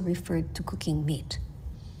also referred to cooking meat.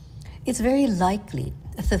 It's very likely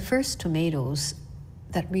that the first tomatoes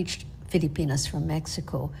that reached Filipinas from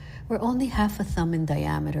Mexico were only half a thumb in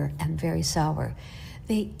diameter and very sour.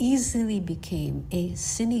 They easily became a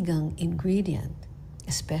sinigang ingredient,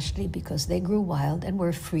 especially because they grew wild and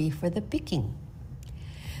were free for the picking.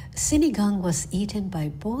 Sinigang was eaten by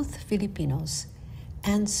both Filipinos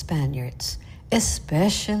and Spaniards,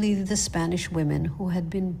 especially the Spanish women who had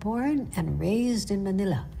been born and raised in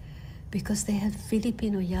Manila, because they had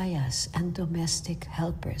Filipino yayas and domestic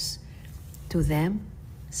helpers. To them,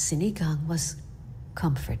 sinigang was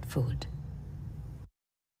comfort food.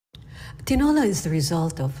 Tinola is the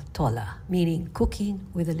result of tola, meaning cooking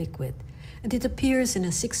with a liquid, and it appears in a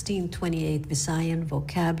 1628 Visayan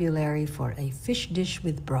vocabulary for a fish dish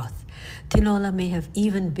with broth. Tinola may have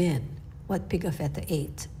even been what Pigafetta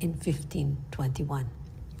ate in 1521.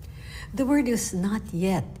 The word is not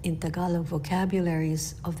yet in Tagalog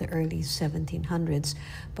vocabularies of the early 1700s,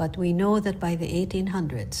 but we know that by the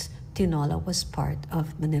 1800s, tinola was part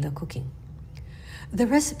of Manila cooking. The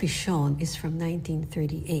recipe shown is from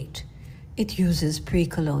 1938. It uses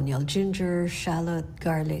pre-colonial ginger, shallot,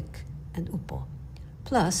 garlic, and upo,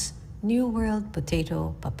 plus New World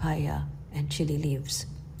potato, papaya, and chili leaves.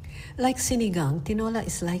 Like sinigang, tinola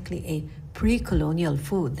is likely a pre-colonial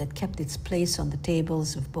food that kept its place on the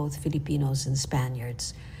tables of both Filipinos and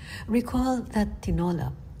Spaniards. Recall that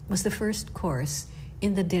tinola was the first course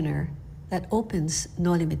in the dinner that opens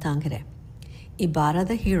Noli Me Tangere. Ibarra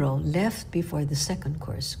the hero left before the second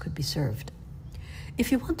course could be served.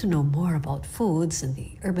 If you want to know more about foods and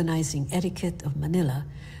the urbanizing etiquette of Manila,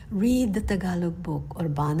 read the Tagalog book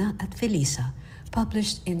Urbana at Felisa,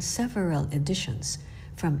 published in several editions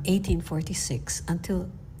from 1846 until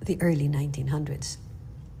the early 1900s.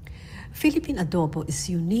 Philippine adobo is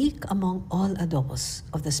unique among all adobos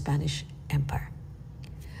of the Spanish Empire.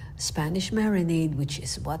 Spanish marinade, which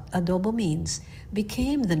is what adobo means,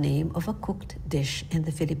 became the name of a cooked dish in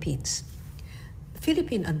the Philippines.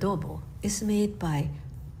 Philippine adobo is made by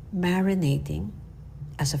marinating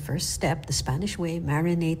as a first step, the Spanish way,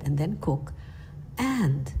 marinate and then cook,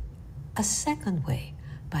 and a second way,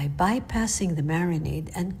 by bypassing the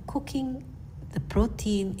marinade and cooking the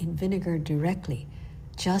protein in vinegar directly,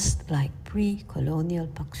 just like pre-colonial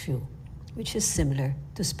paksiw, which is similar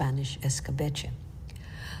to Spanish escabeche.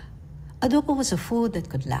 Adobo was a food that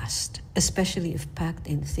could last, especially if packed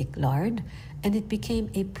in thick lard, and it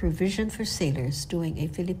became a provision for sailors doing a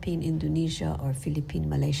Philippine-Indonesia or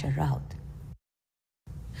Philippine-Malaysia route.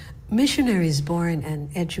 Missionaries born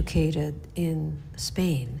and educated in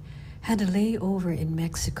Spain had a layover in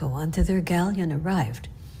Mexico until their galleon arrived.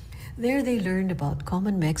 There they learned about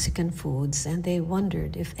common Mexican foods, and they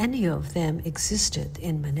wondered if any of them existed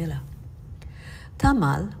in Manila.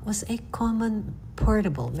 Tamal was a common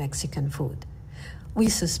portable Mexican food. We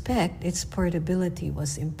suspect its portability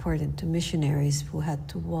was important to missionaries who had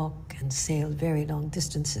to walk and sail very long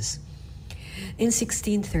distances. In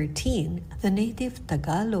 1613, the native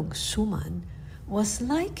Tagalog suman was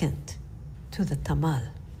likened to the tamal.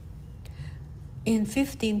 In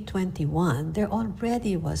 1521, there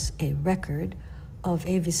already was a record of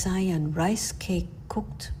a Visayan rice cake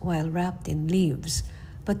cooked while wrapped in leaves,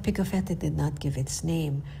 but Pigafetta did not give its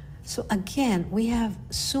name. So again, we have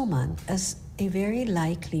suman as a very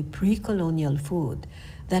likely pre-colonial food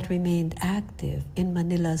that remained active in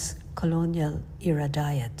Manila's colonial era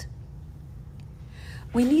diet.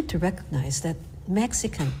 We need to recognize that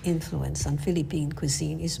Mexican influence on Philippine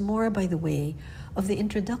cuisine is more by the way of the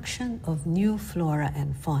introduction of new flora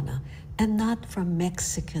and fauna, and not from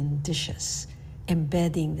Mexican dishes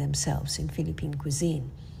embedding themselves in Philippine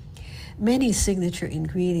cuisine. Many signature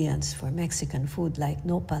ingredients for Mexican food, like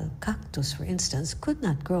nopal cactus, for instance, could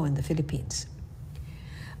not grow in the Philippines.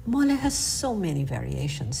 Mole has so many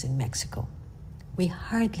variations in Mexico. We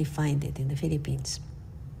hardly find it in the Philippines.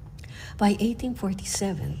 By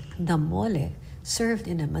 1847, the mole served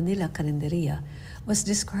in a Manila carinderia was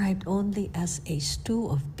described only as a stew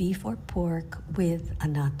of beef or pork with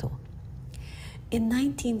anato. In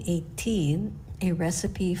 1918, a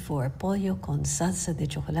recipe for pollo con salsa de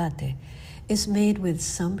chocolate is made with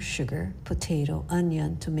some sugar, potato,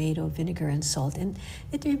 onion, tomato, vinegar, and salt, and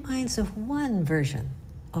it reminds of one version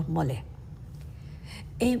of mole.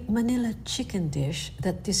 A Manila chicken dish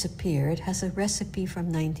that disappeared has a recipe from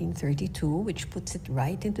 1932, which puts it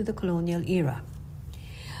right into the colonial era.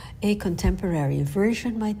 A contemporary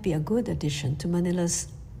version might be a good addition to Manila's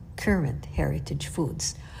current heritage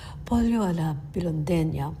foods. Pollo a la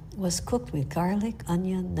bilondeña was cooked with garlic,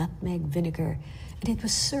 onion, nutmeg, vinegar, and it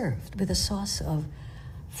was served with a sauce of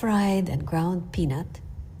fried and ground peanut,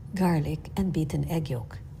 garlic, and beaten egg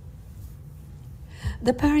yolk.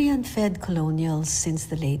 The Parian fed colonials since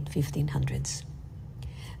the late 1500s.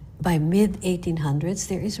 By mid-1800s,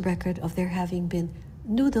 there is record of there having been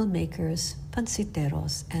noodle makers,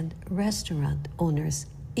 panciteros, and restaurant owners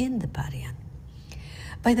in the Parian.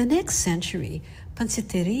 By the next century,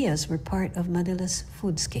 panciterias were part of Manila's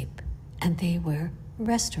foodscape, and they were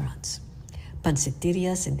restaurants.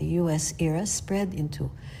 Pancerias in the U.S. era spread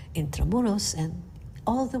into Intramuros and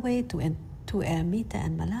all the way to Ermita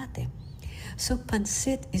and Malate. So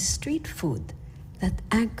pancit is street food that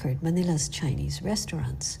anchored Manila's Chinese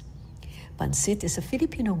restaurants. Pancit is a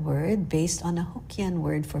Filipino word based on a Hokkien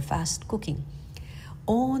word for fast cooking.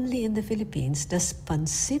 Only in the Philippines does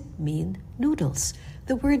pancit mean noodles.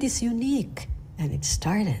 The word is unique, and it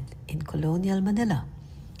started in colonial Manila.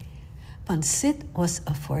 Pancit was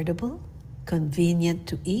affordable, convenient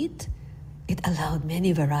to eat, it allowed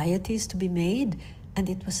many varieties to be made, and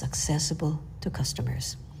it was accessible to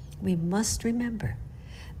customers. We must remember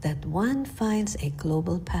that one finds a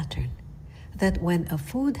global pattern, that when a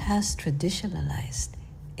food has traditionalized,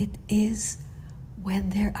 it is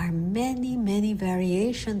when there are many, many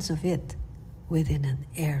variations of it within an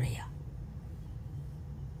area.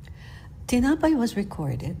 Tinapay was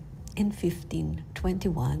recorded in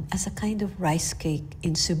 1521 as a kind of rice cake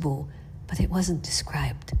in Cebu, but it wasn't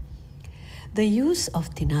described. The use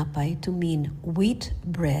of tinapay to mean wheat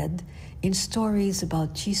bread in stories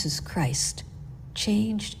about Jesus Christ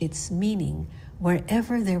changed its meaning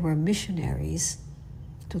wherever there were missionaries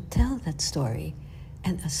to tell that story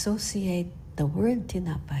and associate the word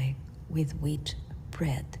tinapay with wheat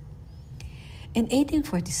bread. In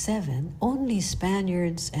 1847, only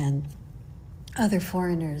Spaniards and other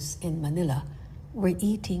foreigners in Manila were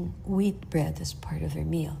eating wheat bread as part of their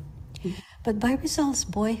meal. But by Rizal's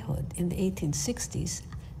boyhood in the 1860s,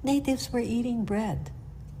 natives were eating bread,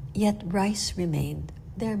 yet rice remained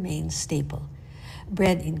their main staple.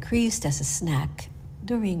 Bread increased as a snack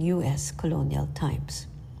during U.S. colonial times.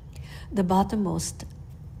 The bottommost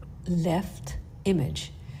left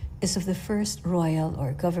image is of the first royal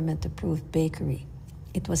or government-approved bakery.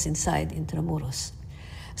 It was inside Intramuros.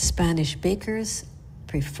 Spanish bakers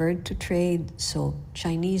preferred to trade, so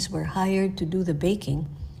Chinese were hired to do the baking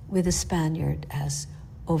with a Spaniard as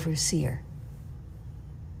overseer.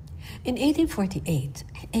 In 1848,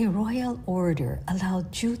 a royal order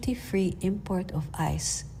allowed duty-free import of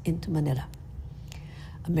ice into Manila.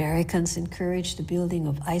 Americans encouraged the building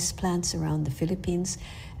of ice plants around the Philippines,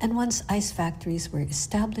 and once ice factories were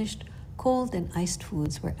established, cold and iced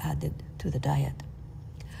foods were added to the diet.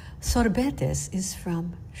 Sorbetes is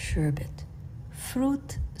from sherbet,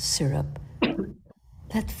 fruit syrup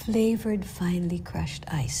that flavored finely crushed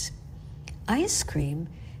ice. Ice cream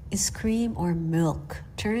is cream or milk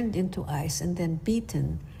turned into ice and then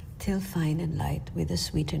beaten till fine and light with a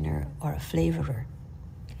sweetener or a flavorer.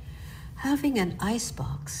 Having an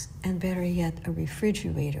icebox, and better yet a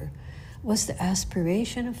refrigerator, was the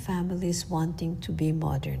aspiration of families wanting to be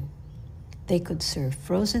modern. They could serve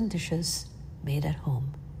frozen dishes made at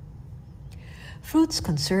home. Fruits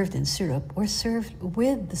conserved in syrup were served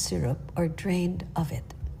with the syrup or drained of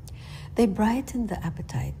it. They brightened the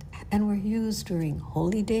appetite and were used during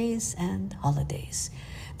holy days and holidays.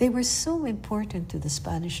 They were so important to the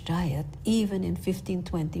Spanish diet even in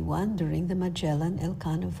 1521 during the Magellan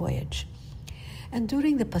Elcano voyage. And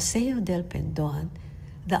during the Paseo del Pendon,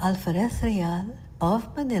 the Alferez Real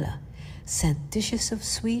of Manila sent dishes of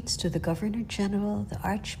sweets to the Governor General, the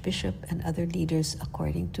Archbishop, and other leaders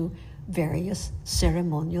according to various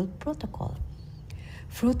ceremonial protocol.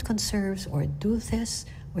 Fruit conserves or dulces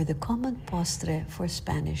were the common postre for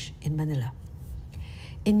Spanish in Manila.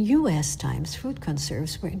 In U.S. times, fruit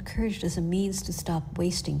conserves were encouraged as a means to stop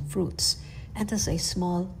wasting fruits and as a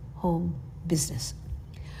small home business.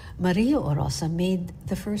 Maria Orosa made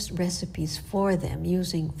the first recipes for them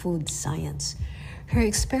using food science. Her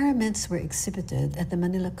experiments were exhibited at the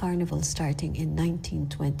Manila Carnival starting in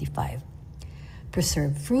 1925.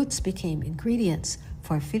 Preserved fruits became ingredients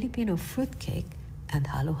for Filipino fruitcake and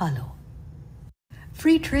halo-halo.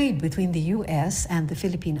 Free trade between the U.S. and the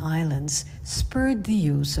Philippine Islands spurred the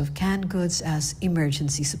use of canned goods as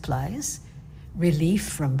emergency supplies, relief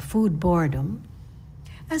from food boredom,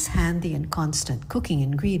 as handy and constant cooking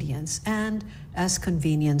ingredients, and as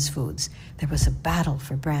convenience foods. There was a battle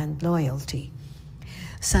for brand loyalty.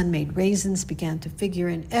 Sun-made raisins began to figure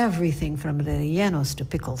in everything from rellenos to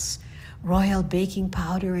pickles. Royal Baking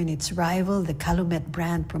Powder and its rival, the Calumet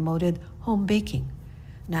brand, promoted home baking.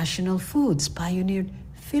 National Foods pioneered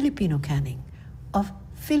Filipino canning of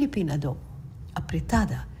Philippine adobo,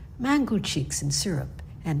 apritada, mango cheeks in syrup,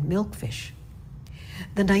 and milkfish.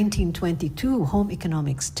 The 1922 Home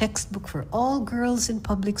Economics textbook for all girls in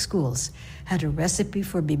public schools had a recipe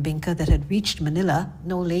for bibingka that had reached Manila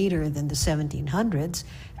no later than the 1700s,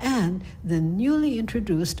 and the newly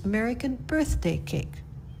introduced American birthday cake.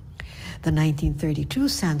 The 1932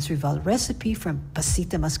 Sans Rival recipe from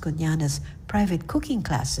Pasita Masconiana's private cooking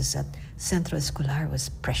classes at Centro Escolar was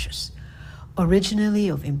precious. Originally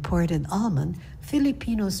of imported almond,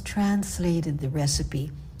 Filipinos translated the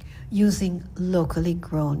recipe using locally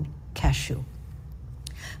grown cashew.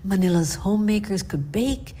 Manila's homemakers could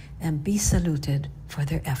bake and be saluted for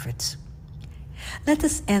their efforts. Let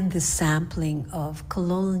us end this sampling of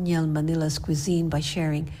colonial Manila's cuisine by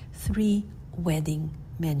sharing 3 wedding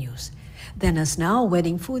menus. Then as now,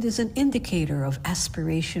 wedding food is an indicator of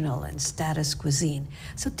aspirational and status cuisine,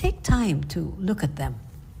 so take time to look at them.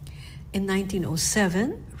 In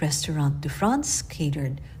 1907, Restaurant de France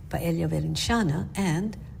catered paella valenciana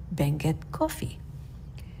and Benguet coffee.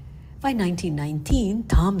 By 1919,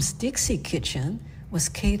 Tom's Dixie Kitchen was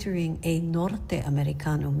catering a Norte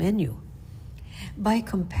Americano menu. By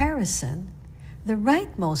comparison, the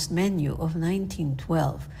rightmost menu of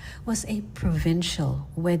 1912 was a provincial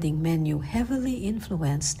wedding menu heavily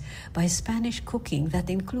influenced by Spanish cooking that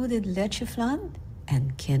included leche flan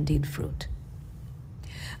and candied fruit.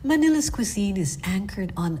 Manila's cuisine is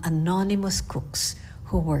anchored on anonymous cooks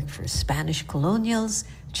who worked for Spanish colonials,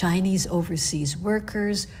 Chinese overseas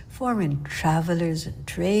workers, foreign travelers and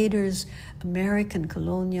traders, American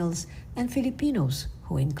colonials, and Filipinos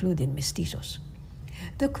who included mestizos.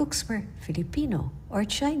 The cooks were Filipino or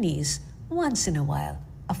Chinese, once in a while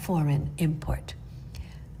a foreign import.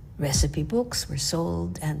 Recipe books were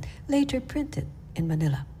sold and later printed in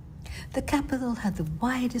Manila. The capital had the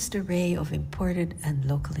widest array of imported and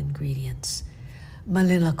local ingredients.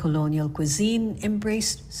 Manila colonial cuisine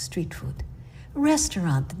embraced street food,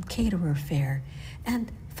 restaurant and caterer fare,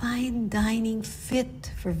 and fine dining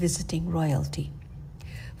fit for visiting royalty.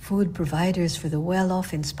 Food providers for the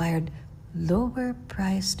well-off inspired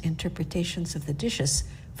lower-priced interpretations of the dishes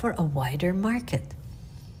for a wider market.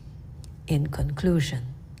 In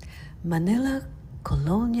conclusion, Manila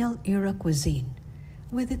colonial-era cuisine,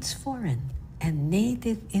 with its foreign and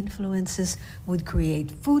native influences, would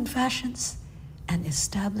create food fashions and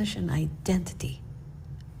establish an identity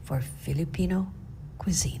for Filipino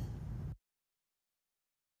cuisine.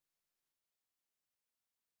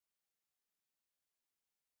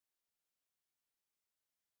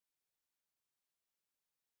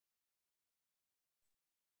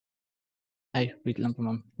 Ay, wait lang po,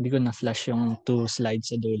 ma'am. Hindi ko na-flash yung 2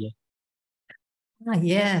 slides sa dulo.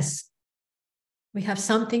 Yes, we have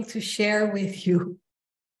something to share with you.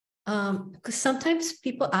 Because sometimes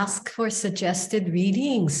people ask for suggested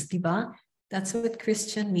readings, diba? That's what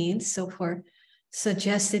Christian means. So for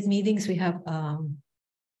suggested meetings, we have an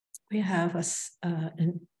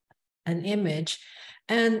image.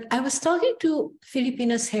 And I was talking to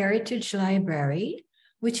Filipinas Heritage Library,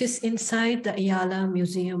 which is inside the Ayala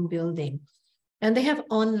Museum building. And they have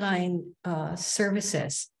online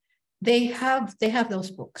services. They have those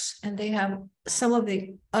books, and they have some of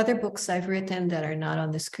the other books I've written that are not on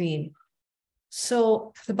the screen.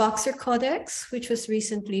 So the Boxer Codex, which was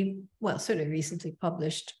recently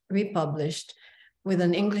republished with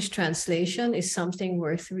an English translation, is something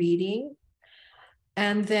worth reading.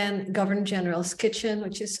 And then Governor General's Kitchen,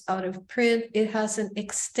 which is out of print. It has an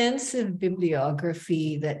extensive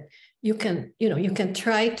bibliography that you can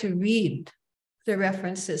try to read the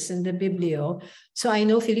references in the biblio. So I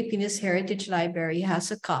know Filipinas Heritage Library has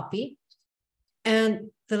a copy. And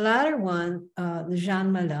the latter one, the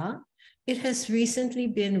Jean Mala, it has recently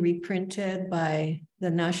been reprinted by the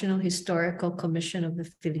National Historical Commission of the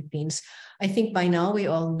Philippines. I think by now we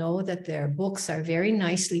all know that their books are very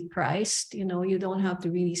nicely priced. You know, you don't have to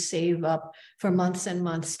really save up for months and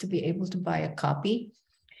months to be able to buy a copy.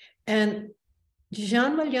 And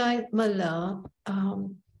Jean Mala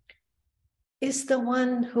is the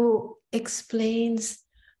one who explains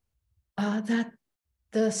that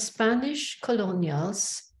the Spanish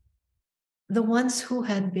colonials, the ones who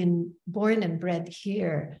had been born and bred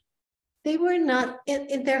here, they were not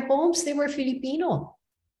in their homes. They were Filipino.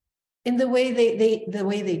 In the way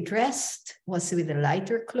they dressed was with the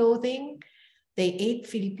lighter clothing. They ate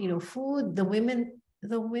Filipino food. The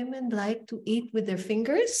women liked to eat with their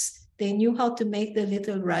fingers. They knew how to make the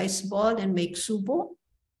little rice ball and make subo.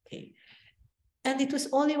 Okay. And it was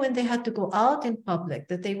only when they had to go out in public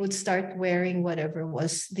that they would start wearing whatever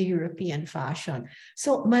was the European fashion.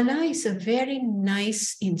 So Mala is a very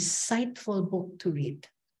nice, insightful book to read.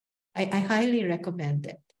 I highly recommend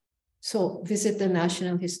it. So visit the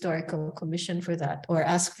National Historical Commission for that, or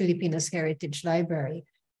ask Filipinas Heritage Library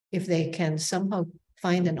if they can somehow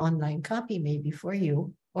find an online copy maybe for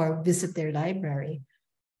you, or visit their library.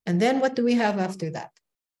 And then what do we have after that?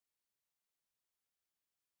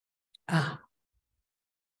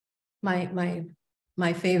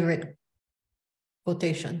 My favorite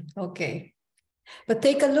quotation. Okay. But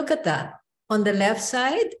take a look at that. On the left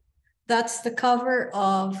side, that's the cover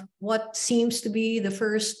of what seems to be the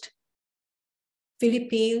first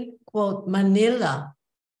Philippine, quote, Manila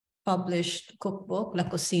published cookbook, La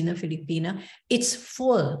Cocina Filipina. It's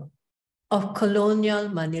full of colonial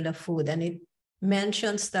Manila food. And it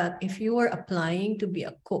mentions that if you were applying to be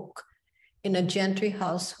a cook in a gentry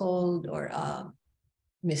household or a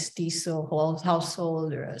mestizo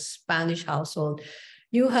household or a Spanish household,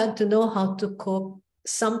 you had to know how to cook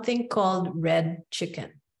something called red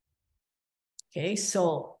chicken. Okay,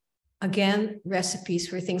 so again, recipes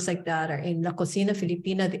for things like that are in La Cocina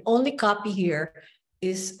Filipina. The only copy here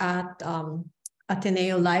is at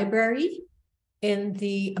Ateneo Library in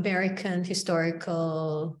the American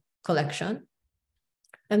Historical Collection.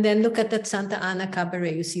 And then look at that Santa Ana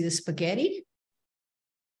Cabaret. You see the spaghetti?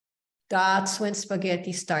 That's when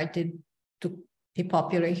spaghetti started to be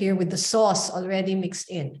popular here with the sauce already mixed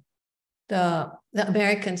in, the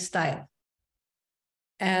American style.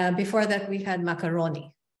 Before that, we had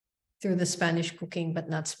macaroni through the Spanish cooking, but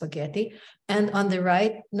not spaghetti. And on the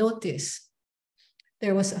right, notice,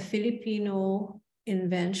 there was a Filipino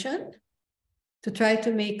invention to try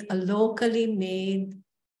to make a locally made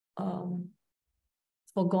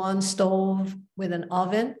fogon stove with an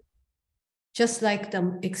oven, just like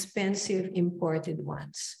the expensive imported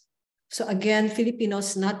ones. So again,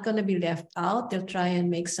 Filipinos not going to be left out. They'll try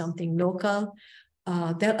and make something local.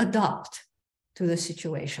 They'll adopt to the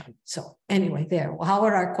situation. So anyway, there. How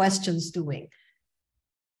are our questions doing?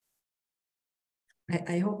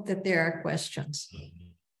 I hope that there are questions.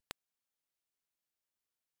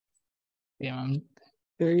 Yeah,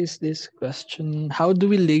 there is this question. How do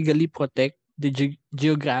we legally protect the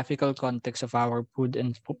geographical context of our food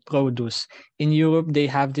and produce? In Europe, they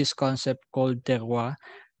have this concept called terroir,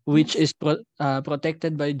 which is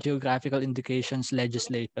protected by geographical indications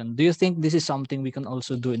legislation. Do you think this is something we can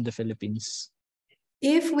also do in the Philippines?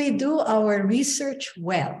 If we do our research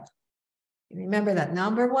well, remember that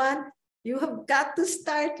number one, you have got to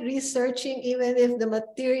start researching even if the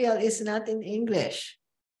material is not in English.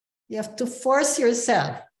 You have to force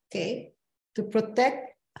yourself, okay, to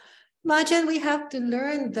protect. Imagine we have to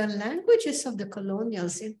learn the languages of the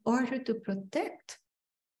colonials in order to protect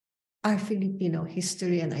our Filipino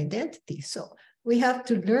history and identity. So we have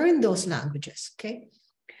to learn those languages, okay?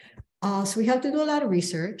 So we have to do a lot of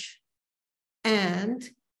research. And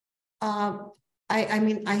I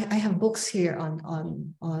have books here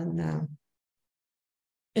on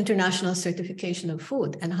international certification of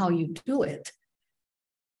food and how you do it.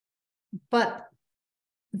 But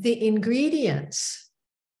the ingredients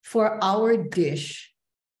for our dish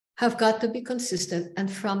have got to be consistent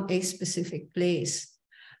and from a specific place.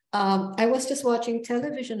 I was just watching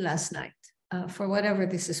television last night, for whatever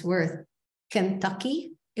this is worth.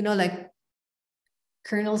 Kentucky, you know, like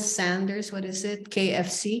Colonel Sanders, what is it?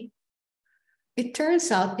 KFC. It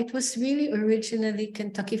turns out it was really originally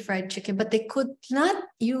Kentucky Fried Chicken, but they could not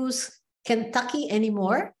use Kentucky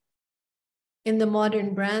anymore in the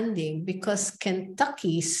modern branding because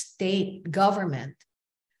Kentucky state government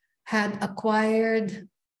had acquired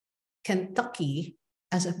Kentucky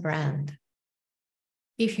as a brand.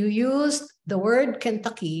 If you used the word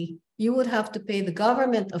Kentucky, you would have to pay the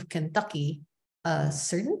government of Kentucky a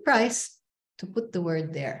certain price to put the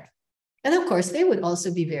word there. And of course, they would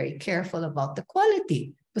also be very careful about the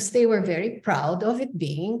quality because they were very proud of it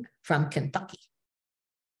being from Kentucky.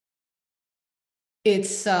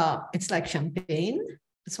 It's like champagne.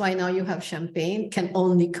 That's why now you have champagne can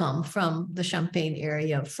only come from the Champagne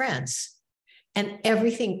area of France. And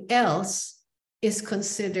everything else is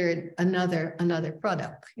considered another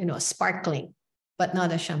product, a sparkling, but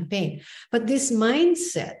not a champagne. But this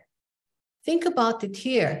mindset, think about it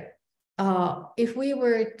here. If we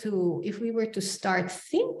were to start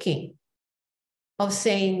thinking of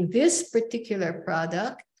saying this particular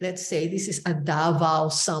product, let's say this is a Davao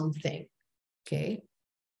something, okay?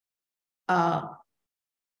 Can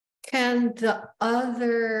the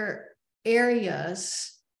other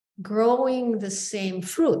areas growing the same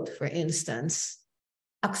fruit, for instance,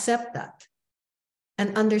 accept that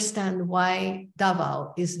and understand why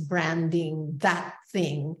Davao is branding that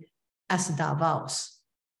thing as Davao's?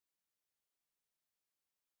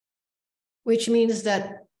 Which means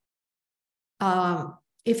that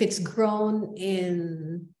if it's grown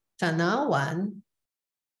in Tanawan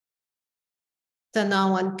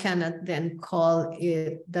cannot then call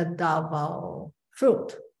it the Davao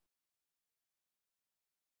fruit.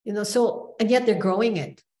 So, and yet they're growing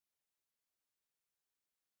it.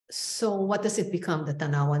 So what does it become? The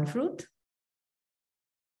Tanawan fruit?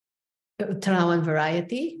 Tanawan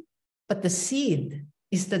variety? But the seed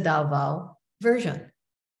is the Davao version.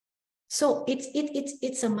 So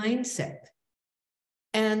it's a mindset.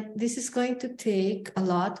 And this is going to take a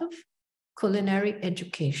lot of culinary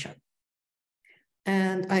education.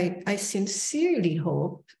 And I sincerely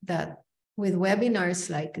hope that with webinars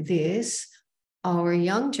like this, our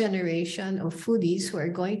young generation of foodies who are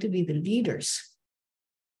going to be the leaders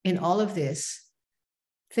in all of this,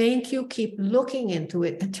 thank you, keep looking into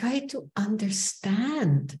it and try to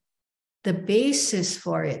understand the basis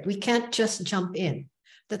for it. We can't just jump in.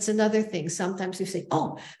 That's another thing. Sometimes we say,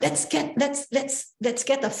 "Oh, let's get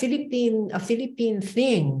a Philippine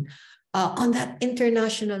thing on that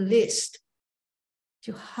international list."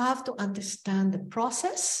 You have to understand the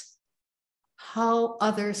process, how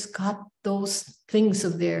others got those things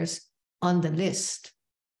of theirs on the list.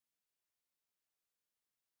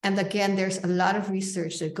 And again, there's a lot of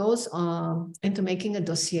research that goes on into making a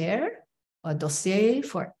dossier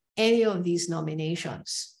for any of these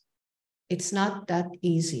nominations. It's not that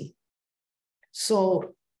easy.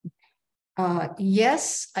 So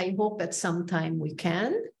yes, I hope at some time we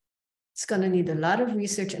can. It's going to need a lot of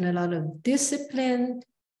research and a lot of discipline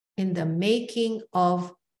in the making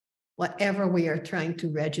of whatever we are trying to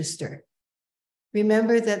register.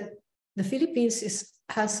 Remember that the Philippines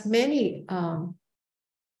has many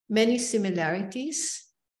similarities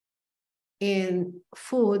in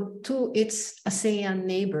food to its ASEAN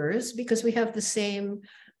neighbors because we have the same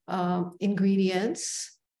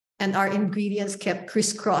ingredients, and our ingredients kept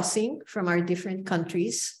crisscrossing from our different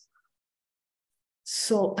countries.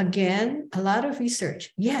 So again, a lot of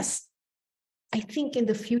research. Yes, I think in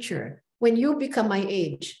the future, when you become my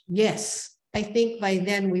age, yes, I think by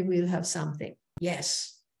then we will have something.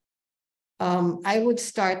 Yes. I would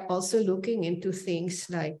start also looking into things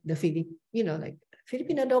like the Filipino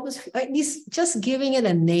adobos, at least just giving it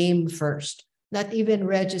a name first, not even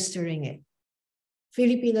registering it.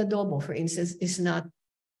 Filipino adobo, for instance, is not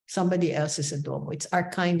somebody else's adobo. It's our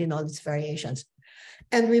kind in all its variations.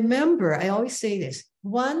 And remember, I always say this,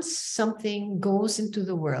 once something goes into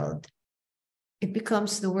the world, it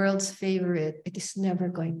becomes the world's favorite. It is never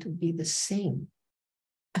going to be the same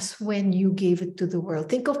as when you gave it to the world.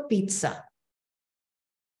 Think of pizza.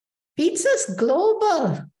 Pizza's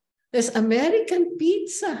global. There's American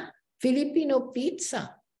pizza, Filipino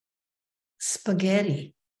pizza,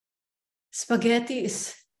 spaghetti. Spaghetti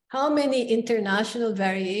is how many international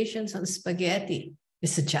variations on spaghetti?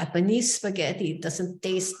 It's a Japanese spaghetti. It doesn't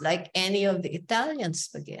taste like any of the Italian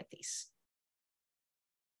spaghettis.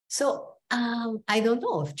 So I don't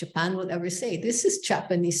know if Japan would ever say, this is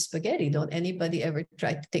Japanese spaghetti. Don't anybody ever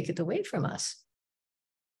try to take it away from us.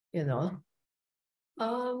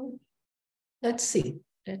 Let's see.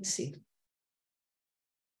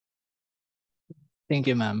 Thank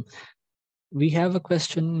you, ma'am. We have a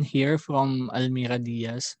question here from Almira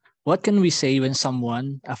Diaz. What can we say when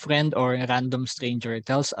someone, a friend or a random stranger,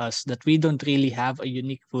 tells us that we don't really have a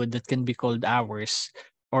unique food that can be called ours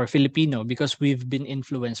or Filipino because we've been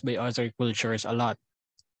influenced by other cultures a lot?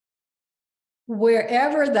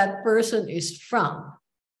 wherever that person is from,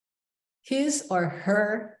 his or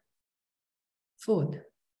her food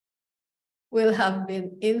will have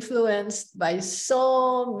been influenced by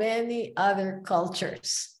so many other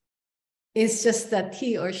cultures. It's just that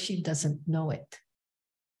he or she doesn't know it.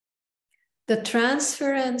 The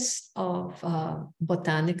transference of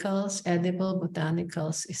botanicals, edible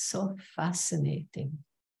botanicals, is so fascinating.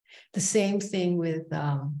 The same thing with,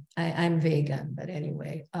 I'm vegan, but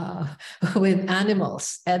anyway, with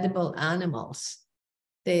animals, edible animals.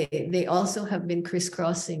 They also have been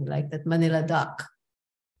crisscrossing, like that Manila duck.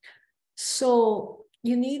 So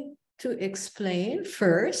you need to explain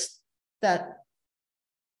first that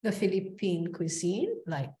the Philippine cuisine,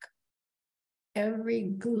 like every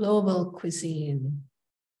global cuisine,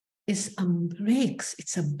 is a mix,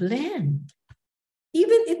 it's a blend.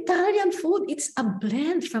 Even Italian food, it's a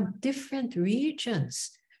blend from different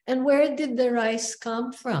regions. And where did the rice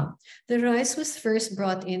come from? The rice was first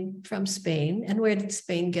brought in from Spain. And where did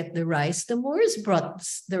Spain get the rice? The Moors brought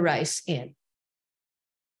the rice in.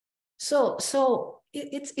 So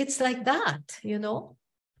it's like that, you know.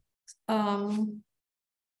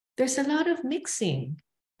 There's a lot of mixing.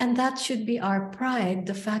 And that should be our pride,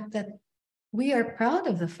 the fact that we are proud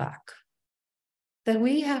of the fact that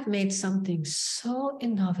we have made something so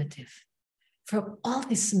innovative from all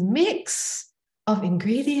this mix of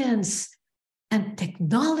ingredients and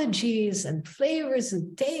technologies and flavors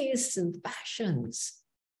and tastes and fashions.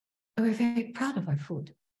 And we're very proud of our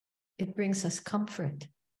food. It brings us comfort.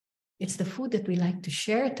 It's the food that we like to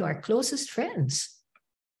share to our closest friends.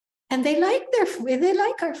 And they like their food, they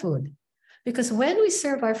like our food. Because when we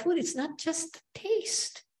serve our food, it's not just the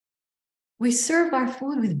taste. We serve our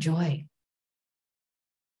food with joy.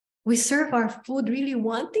 We serve our food really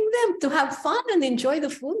wanting them to have fun and enjoy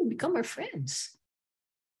the food and become our friends.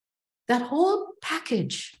 That whole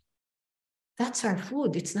package, that's our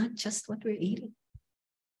food. It's not just what we're eating.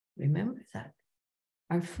 Remember that.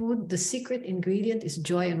 Our food, the secret ingredient is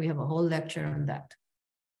joy, and we have a whole lecture on that.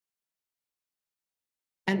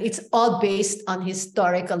 And it's all based on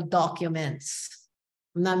historical documents.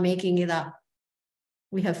 I'm not making it up.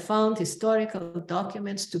 We have found historical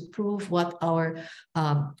documents to prove what our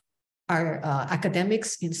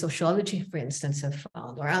academics in sociology, for instance, have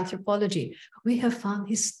found, or anthropology. We have found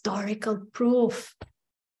historical proof.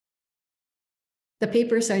 The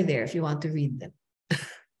papers are there if you want to read them.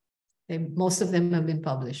 Most of them have been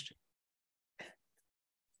published.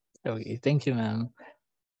 Okay, thank you, ma'am.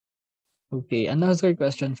 Okay, another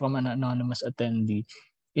question from an anonymous attendee.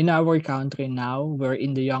 In our country now,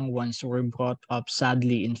 wherein the young ones were brought up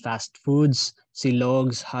sadly in fast foods,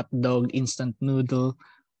 silogs, hot dog, instant noodle,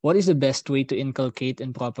 what is the best way to inculcate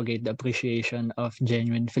and propagate the appreciation of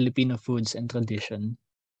genuine Filipino foods and tradition?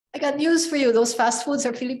 I got news for you. Those fast foods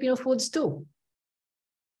are Filipino foods too.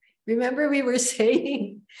 Remember we were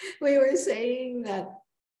saying that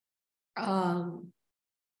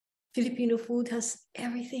Filipino food has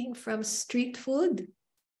everything from street food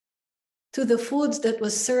to the foods that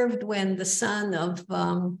was served when the son of,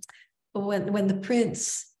 when the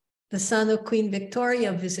prince, the son of Queen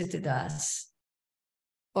Victoria visited us,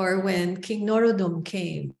 or when King Norodom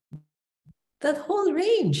came. That whole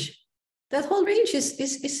range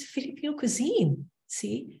is Filipino cuisine,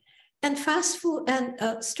 see? And fast food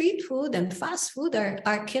and street food and fast food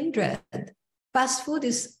are kindred. Fast food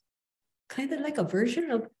is kind of like a version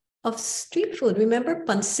of street food. Remember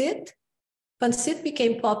pancit? Pancit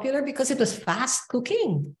became popular because it was fast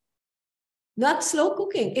cooking, not slow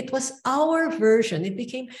cooking. It was our version.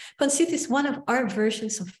 Pancit is one of our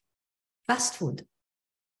versions of fast food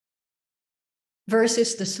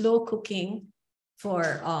versus the slow cooking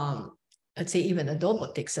for, let's say even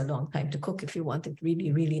adobo takes a long time to cook if you want it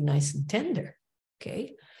really, really nice and tender,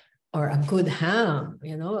 okay? Or a good ham,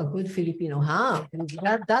 you know, a good Filipino ham.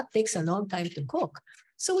 That takes a long time to cook.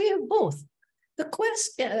 So we have both. The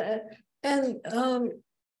question,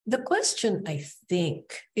 I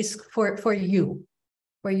think, is for you,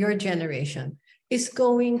 for your generation, is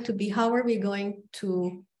going to be, how are we going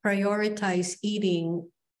to prioritize eating,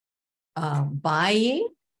 buying,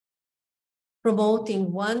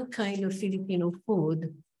 promoting one kind of Filipino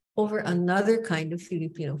food over another kind of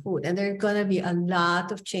Filipino food. And there are going to be a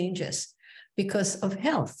lot of changes because of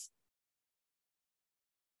health.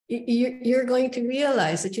 You're going to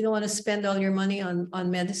realize that you don't want to spend all your money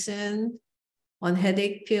on medicine, on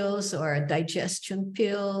headache pills or digestion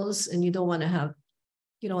pills, and you don't want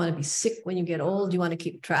to be sick when you get old. You want to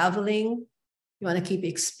keep traveling. You want to keep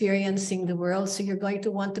experiencing the world. So you're going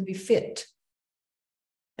to want to be fit.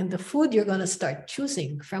 And the food you're going to start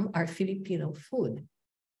choosing from our Filipino food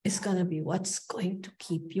is going to be what's going to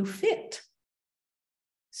keep you fit.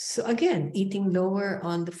 So again, eating lower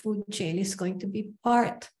on the food chain is going to be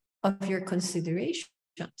part of your considerations.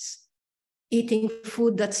 Eating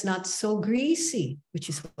food that's not so greasy, which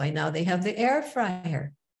is why now they have the air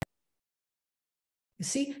fryer. You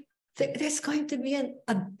see, there's going to be a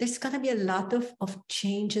lot of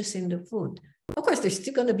changes in the food. Of course, there's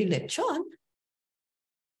still going to be lechon.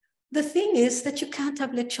 The thing is that you can't have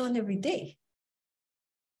lechon every day.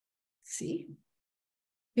 See,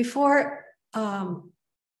 before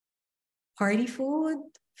party food,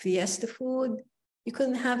 fiesta food, you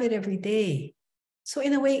couldn't have it every day. So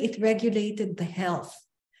in a way, it regulated the health.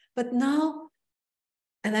 But now,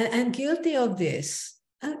 and I'm guilty of this,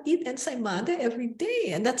 I eat ensaymada every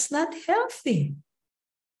day, and that's not healthy.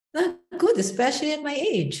 Not good, especially at my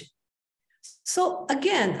age. So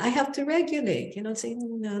again, I have to regulate,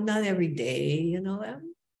 saying, no, not every day,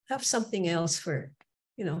 have something else for,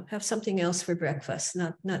 have something else for breakfast,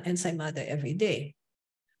 not ensaymada every day.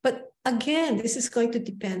 But again, this is going to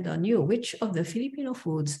depend on you, which of the Filipino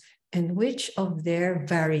foods and which of their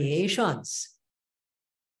variations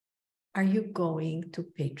are you going to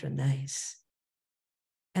patronize?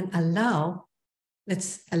 And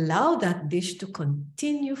let's allow that dish to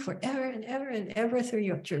continue forever and ever and ever through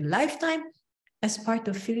your lifetime as part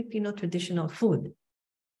of Filipino traditional food.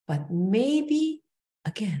 But maybe,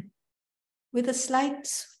 again, with a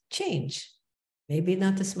slight change, maybe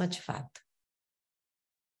not as much fat.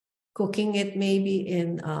 Cooking it maybe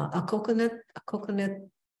in a coconut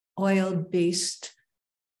oil-based,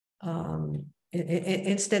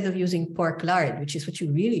 instead of using pork lard, which is what you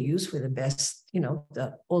really use for the best,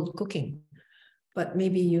 the old cooking, but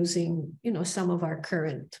maybe using, some of our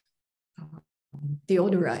current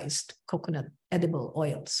deodorized coconut edible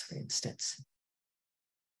oils, for instance.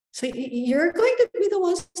 So you're going to be the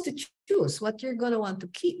ones to choose what you're going to want to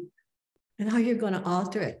keep and how you're going to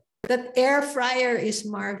alter it. That air fryer is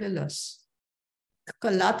marvelous.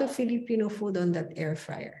 A lot of Filipino food on that air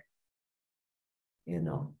fryer.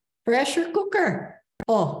 Pressure cooker.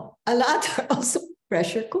 Oh, a lot are also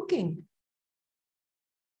pressure cooking.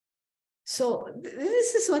 So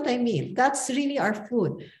this is what I mean. That's really our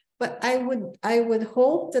food. But I would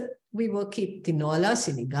hope that we will keep tinola,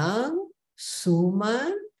 sinigang,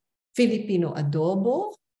 suman, Filipino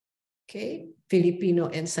adobo, okay, Filipino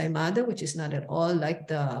ensaymada, which is not at all like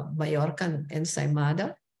the Mallorcan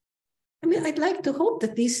ensaymada. I mean, I'd like to hope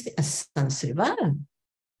that these sansrival,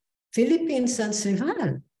 Philippine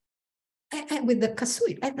sansrival, with the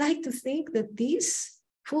kasuy, I'd like to think that these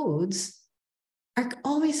foods are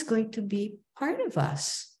always going to be part of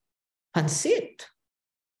us. Pansit.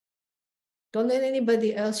 Don't let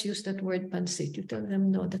anybody else use that word pansit. You tell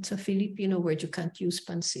them, no, that's a Filipino word. You can't use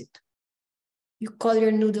pansit. You call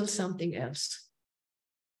your noodle something else.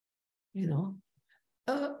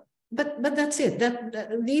 But that's it.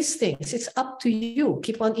 These things, it's up to you.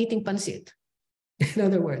 Keep on eating pansit. In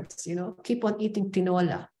other words, keep on eating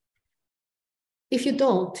tinola. If you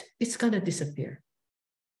don't, it's gonna disappear.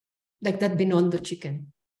 Like that binondo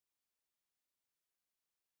chicken.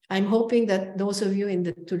 I'm hoping that those of you in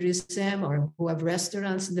the tourism or who have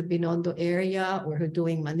restaurants in the Binondo area or who are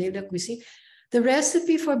doing Manila cuisine, the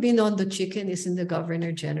recipe for Binondo chicken is in the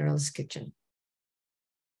Governor General's kitchen.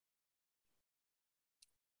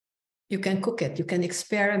 You can cook it, you can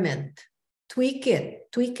experiment, tweak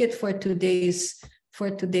it for today's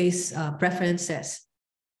preferences.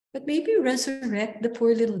 But maybe resurrect the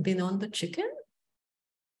poor little Binondo chicken.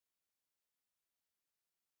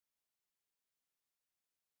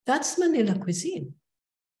 That's Manila cuisine.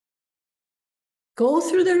 Go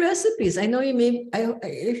through the recipes. I know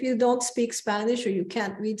if you don't speak Spanish or you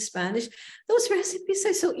can't read Spanish, those recipes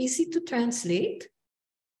are so easy to translate.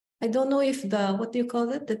 I don't know if what do you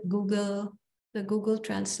call it? The Google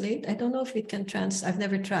Translate. I don't know if it can I've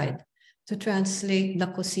never tried to translate La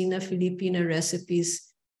Cocina Filipina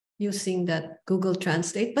recipes using that Google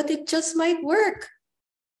Translate, but it just might work.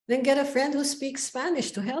 Then get a friend who speaks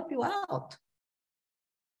Spanish to help you out.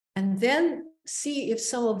 And then see if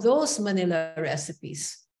some of those Manila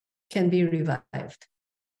recipes can be revived.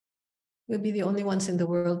 We'll be the only ones in the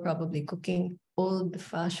world probably cooking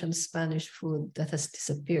old-fashioned Spanish food that has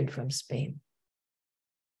disappeared from Spain.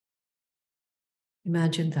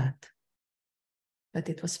 Imagine that. But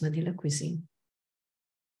it was Manila cuisine.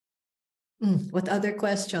 What other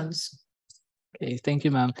questions? Okay, thank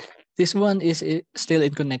you, ma'am. This one is still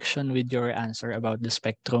in connection with your answer about the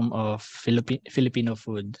spectrum of Filipino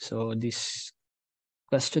food. So this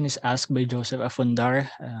question is asked by Joseph Afundar,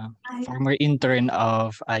 former intern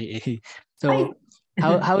of IA. So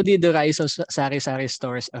how did the rise of sari-sari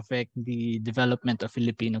stores affect the development of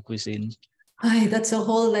Filipino cuisine? That's a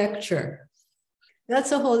whole lecture.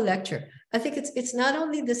 That's a whole lecture. I think it's not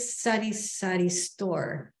only the sari-sari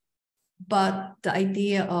store, but the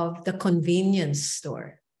idea of the convenience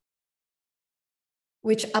store,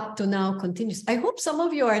 which up to now continues. I hope some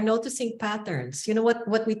of you are noticing patterns. You know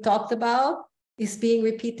what we talked about is being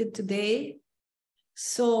repeated today.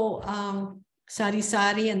 So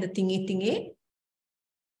sari-sari and the tingi-tingi,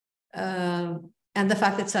 and the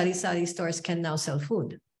fact that sari-sari stores can now sell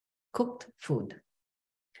food, cooked food.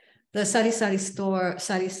 The sari-sari store,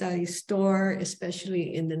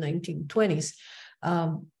 especially in the 1920s,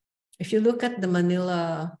 if you look at the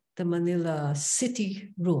Manila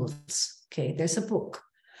city rules, okay, there's a book.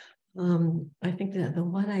 I think the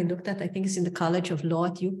one I looked at, I think is in the College of Law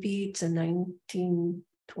at UP. It's a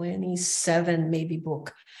 1927 maybe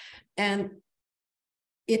book. And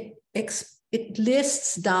it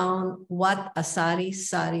lists down what a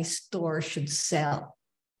sari-sari store should sell.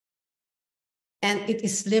 And it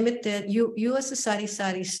is limited. You as a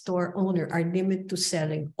sari-sari store owner are limited to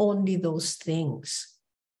selling only those things.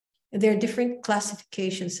 And there are different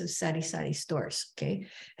classifications of sari-sari stores, okay?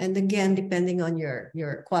 And again, depending on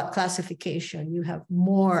your classification, you have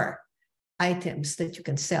more items that you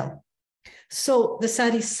can sell. So the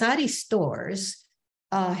sari-sari stores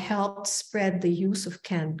helped spread the use of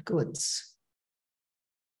canned goods.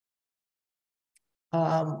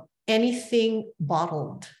 Anything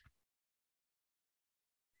bottled.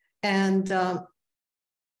 And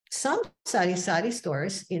some sari-sari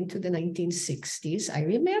stores into the 1960s, I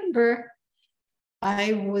remember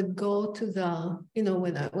I would go to the,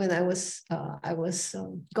 when I was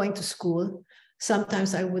going to school,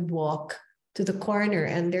 sometimes I would walk to the corner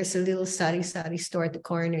and there's a little sari-sari store at the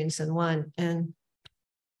corner in San Juan. And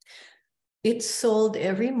it sold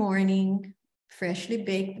every morning freshly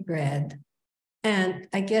baked bread. And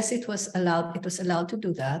I guess it was allowed to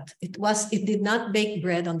do that. It did not bake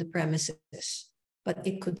bread on the premises, but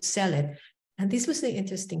it could sell it. And this was the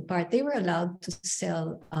interesting part. They were allowed to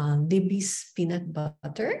sell Libby's peanut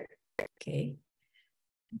butter, okay?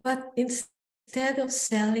 But instead of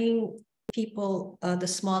selling people the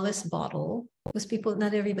smallest bottle, because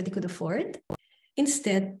not everybody could afford,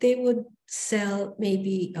 instead they would sell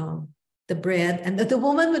maybe the bread, and the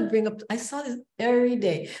woman would bring up, I saw this every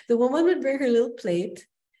day. The woman would bring her little plate,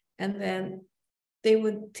 and then they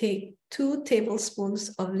would take 2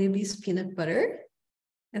 tablespoons of Libby's peanut butter,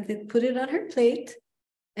 and they'd put it on her plate,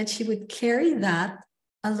 and she would carry that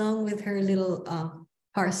along with her little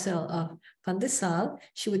parcel of pandesal.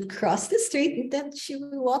 She would cross the street, and then she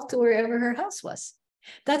would walk to wherever her house was.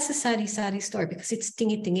 That's a sari-sari store because it's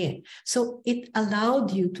tingi-tingi. So it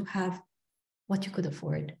allowed you to have what you could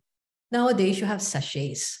afford. Nowadays, you have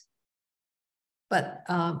sachets, but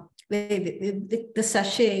the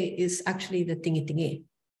sachet is actually the tingi-tingi.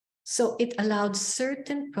 So it allowed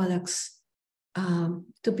certain products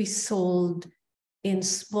to be sold in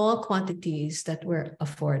small quantities that were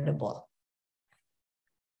affordable.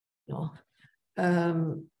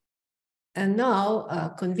 And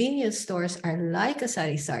now convenience stores are like a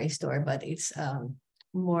sari-sari store, but it's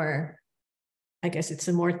more, I guess it's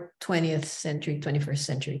a more 20th century, 21st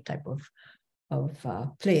century type of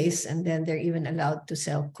place. And then they're even allowed to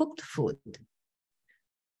sell cooked food.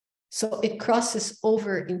 So it crosses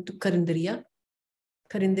over into Carinderia.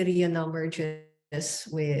 Carinderia now merges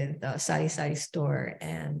with sari-sari store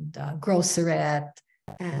and grocerette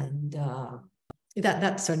and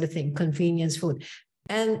that sort of thing, convenience food.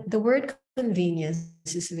 And the word convenience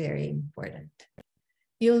is very important.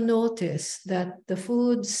 You'll notice that the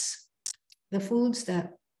foods that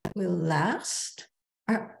will last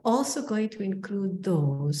are also going to include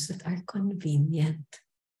those that are convenient.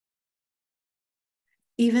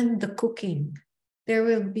 Even the cooking, there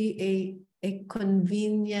will be a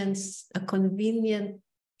convenient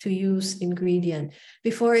to use ingredient.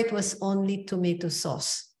 Before it was only tomato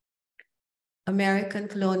sauce. American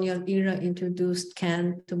colonial era introduced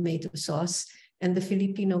canned tomato sauce, and the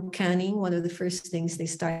Filipino canning, one of the first things they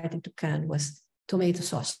started to can was tomato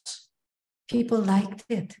sauce. People liked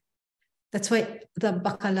it. That's why the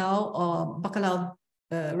bacalao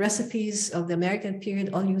recipes of the American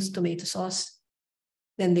period all used tomato sauce.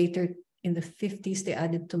 Then later in the 50s, they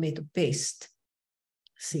added tomato paste.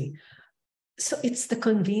 See, so it's the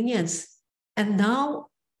convenience. And now,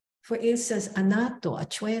 for instance, anato,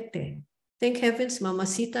 achuete. Thank heavens,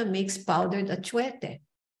 Mamacita makes powdered achuete.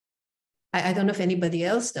 I don't know if anybody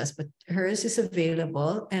else does, but hers is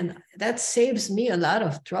available. And that saves me a lot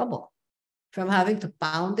of trouble from having to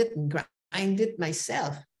pound it and grind it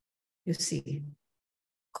myself, you see.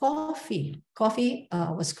 Coffee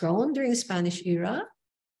was grown during the Spanish era,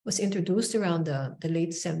 was introduced around the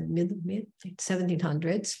late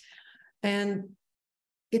 1700s. And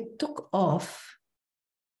it took off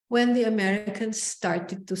when the Americans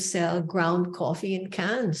started to sell ground coffee in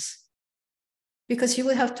cans. Because you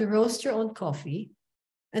would have to roast your own coffee,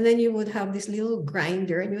 and then you would have this little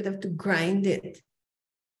grinder, and you would have to grind it.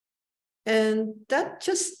 And that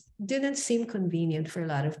just didn't seem convenient for a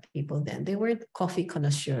lot of people then. They weren't coffee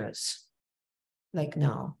connoisseurs like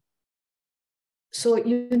now. So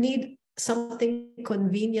you need something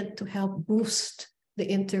convenient to help boost the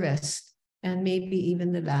interest and maybe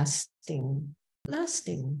even the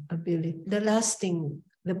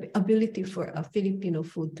ability for a Filipino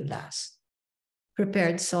food to last.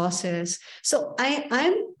 Prepared sauces. So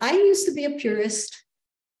I used to be a purist.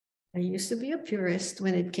 I used to be a purist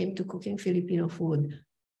when it came to cooking Filipino food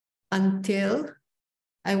until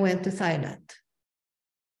I went to Thailand.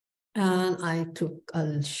 And I took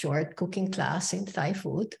a short cooking class in Thai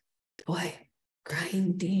food. Boy,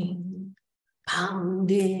 grinding,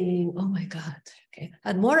 pounding. Oh my God. Okay. I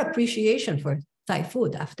had more appreciation for Thai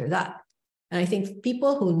food after that. And I think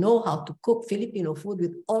people who know how to cook Filipino food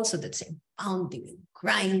with also that same pounding and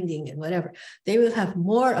grinding and whatever, they will have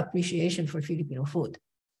more appreciation for Filipino food.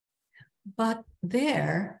 But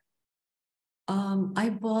there, I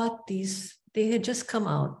bought these, they had just come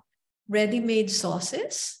out, ready-made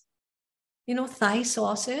sauces, Thai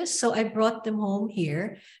sauces. So I brought them home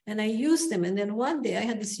here and I used them. And then one day I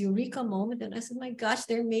had this eureka moment and I said, my gosh,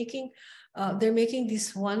 they're making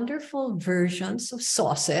these wonderful versions of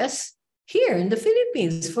sauces here in the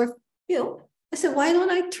Philippines for, I said, why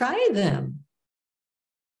don't I try them?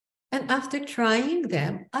 And after trying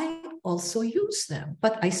them, I also use them,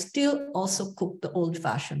 but I still also cook the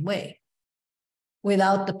old-fashioned way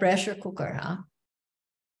without the pressure cooker,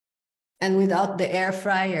 and without the air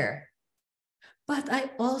fryer. But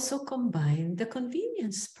I also combine the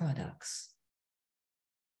convenience products.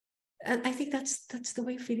 And I think that's the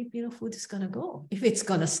way Filipino food is going to go. If it's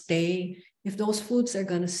going to stay, if those foods are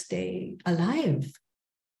going to stay alive.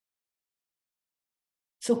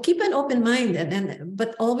 So keep an open mind,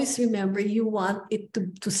 but always remember you want it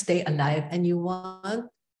to stay alive, and you want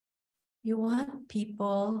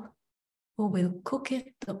people who will cook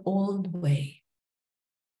it the old way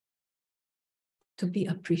to be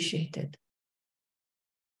appreciated.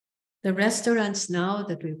 The restaurants now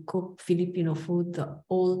that will cook Filipino food the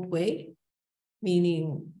old way,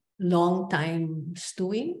 meaning long time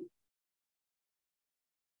stewing,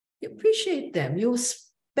 you appreciate them. You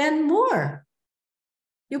spend more.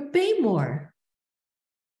 You pay more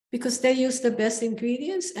because they use the best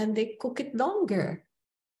ingredients and they cook it longer.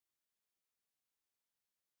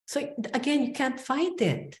 So again, you can't fight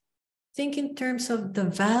it. Think in terms of the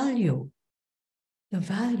value. The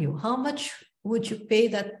value. How much would you pay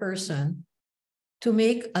that person to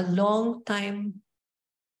make a long time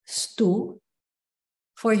stew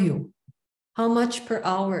for you? How much per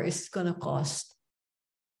hour is it going to cost?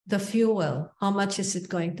 The fuel, how much is it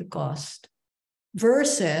going to cost?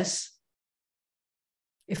 Versus,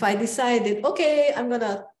 if I decided, okay, I'm going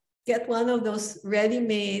to get one of the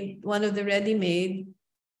ready-made,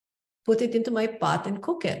 put it into my pot and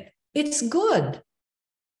cook it. It's good.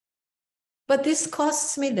 But this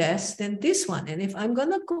costs me less than this one. And if I'm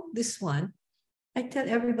going to cook this one, I tell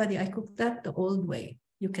everybody I cook that the old way.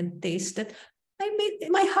 You can taste it.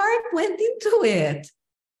 My heart went into it.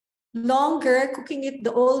 Longer cooking it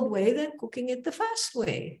the old way than cooking it the fast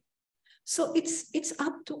way. So it's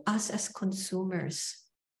up to us as consumers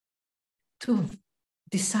to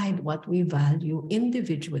decide what we value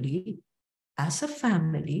individually, as a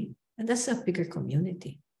family, and as a bigger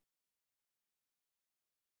community.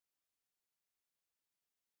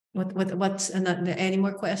 What's any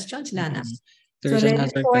more questions, Lana? There's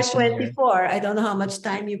another question here. 4:24. I don't know how much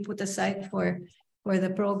time you put aside for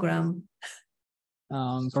the program.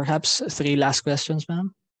 Perhaps 3 last questions,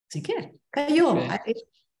 ma'am. Sige. Kayo. Okay.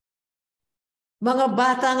 Mga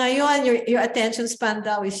bata ngayon, your attention span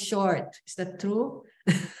daw is short. Is that true?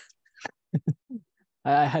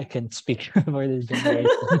 I can speak for this generation.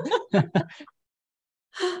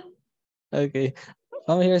 Okay.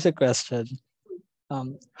 Here's a question.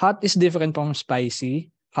 Hot is different from spicy.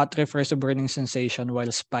 Hot refers to burning sensation, while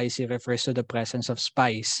spicy refers to the presence of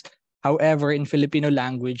spice. However, in Filipino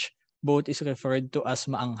language, both is referred to as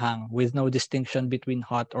maanghang, with no distinction between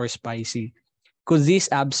hot or spicy. Could this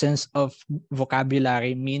absence of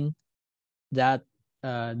vocabulary mean that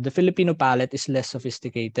the Filipino palate is less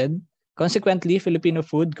sophisticated? Consequently, Filipino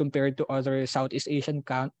food, compared to other Southeast Asian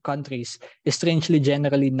countries, is strangely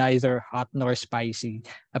generally neither hot nor spicy.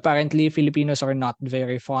 Apparently, Filipinos are not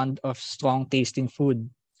very fond of strong-tasting food.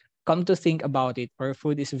 Come to think about it, our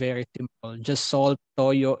food is very simple, just salt,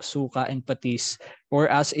 toyo, suka, and patis.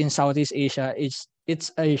 Whereas in Southeast Asia, it's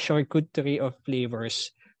it's a charcuterie of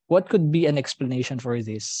flavors. What could be an explanation for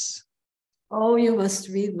this? Oh, you must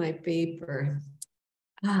read my paper.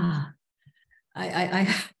 Ah, I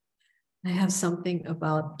have something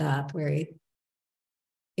about that where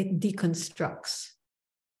it deconstructs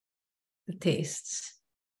the tastes,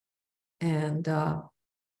 and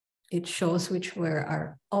it shows which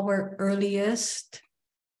were our earliest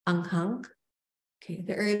anghang. Okay,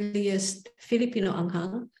 the earliest Filipino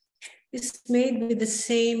anghang is made with the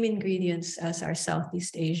same ingredients as our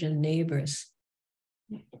Southeast Asian neighbors.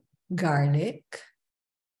 Garlic,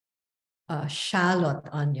 shallot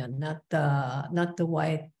onion, not the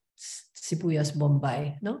white sibuyas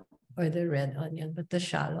bombay, no, or the red onion, but the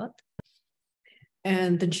shallot.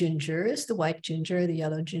 And the gingers, the white ginger, the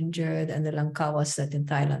yellow ginger, and the langkawas that in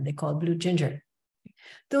Thailand they call blue ginger.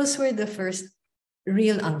 Those were the first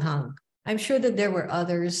real anghang. I'm sure that there were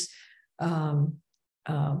others.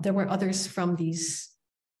 There were others from these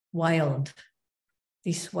wild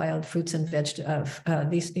fruits and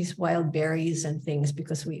vegetables, these wild berries and things,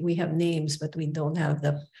 because we have names, but we don't have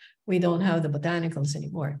the botanicals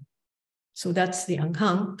anymore. So that's the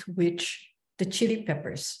anghang, to which the chili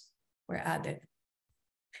peppers were added.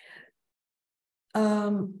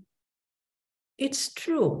 It's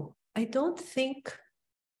true. I don't think,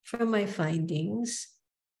 from my findings,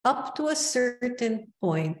 up to a certain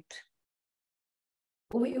point,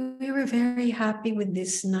 we were very happy with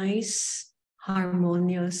this nice,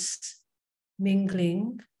 harmonious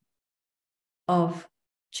mingling of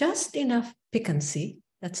just enough piquancy.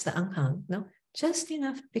 That's the anghang, no? Just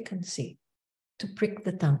enough piquancy to prick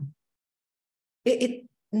the tongue. It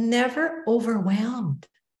never overwhelmed.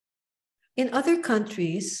 In other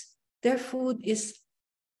countries, their food is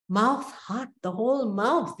mouth hot. The whole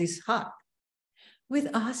mouth is hot. With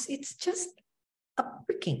us, it's just a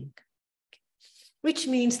pricking, which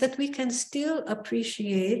means that we can still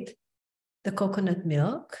appreciate the coconut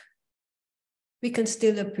milk. We can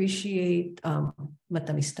still appreciate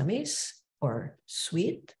matamis-tamis or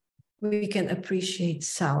sweet. We can appreciate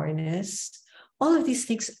sourness. All of these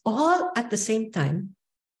things, all at the same time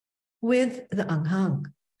with the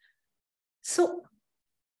anghang. So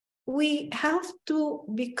we have to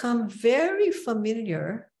become very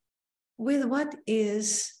familiar with what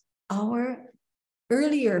is our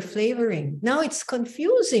earlier flavoring. Now it's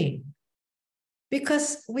confusing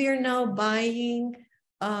because we are now buying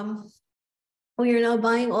all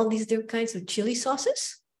these different kinds of chili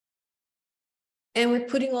sauces, and we're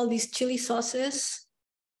putting all these chili sauces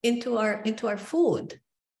into our food.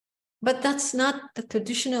 But that's not the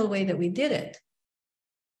traditional way that we did it.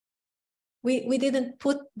 We didn't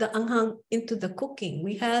put the anghang into the cooking.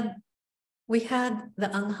 We had the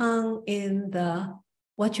anghang in the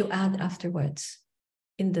what you add afterwards,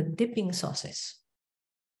 in the dipping sauces.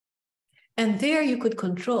 And there you could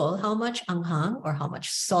control how much anghang or how much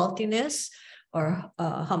saltiness or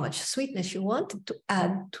how much sweetness you want to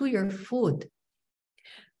add to your food.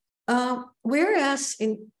 Whereas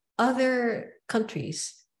in other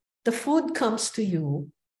countries, the food comes to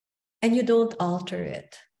you and you don't alter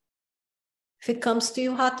it. If it comes to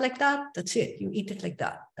you hot like that, that's it. You eat it like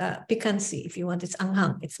that. Piquancy, if you want, it's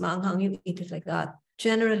anghang. It's maanghang, you eat it like that,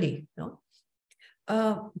 generally. No?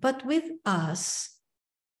 But with us,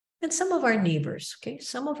 and some of our neighbors, okay,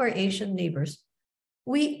 some of our Asian neighbors,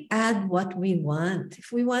 we add what we want.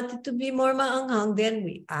 If we want it to be more maanghang, then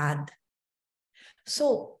we add.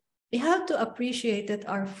 So we have to appreciate that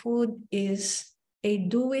our food is a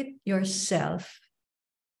do-it-yourself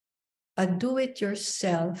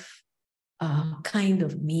kind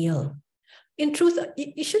of meal. In truth,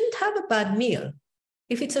 you shouldn't have a bad meal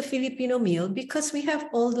if it's a Filipino meal, because we have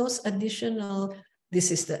all those additional, this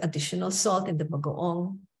is the additional salt in the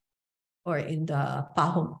bagoong or in the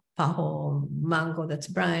paho mango that's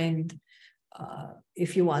brined.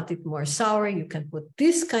 If you want it more sour, you can put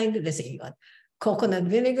this kind of, let's say you want coconut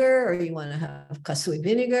vinegar, or you want to have kasui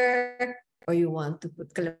vinegar, or you want to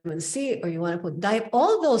put calamansi, or you want to put dye.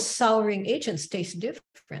 All those souring agents taste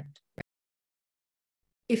different.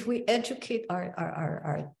 If we educate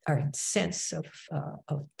our sense of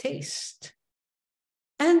taste.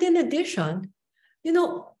 And in addition, you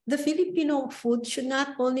know, the Filipino food should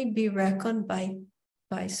not only be reckoned by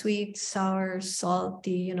sweet, sour,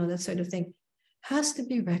 salty, you know, that sort of thing. It has to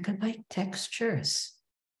be reckoned by textures.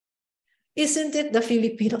 Isn't it the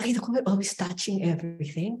Filipino? I know we're always touching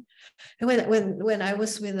everything. And when I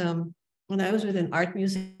was with an art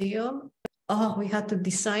museum, we had to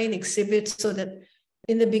design exhibits so that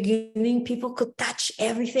in the beginning people could touch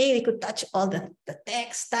everything. They could touch all the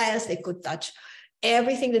textiles. They could touch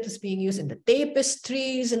everything that was being used in the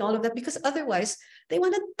tapestries and all of that, because otherwise They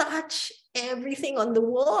want to touch everything on the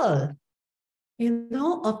wall, you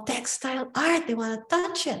know, of textile art. They want to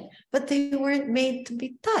touch it, but they weren't made to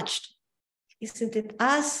be touched. Isn't it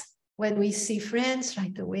us when we see friends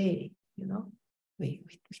right away, you know, we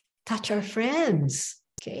touch our friends,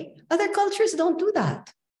 okay? Other cultures don't do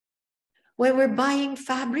that. When we're buying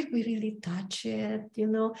fabric, we really touch it, you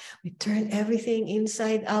know, we turn everything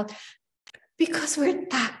inside out because we're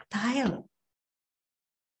tactile.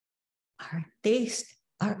 Our taste,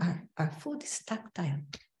 our food is tactile.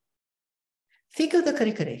 Think of the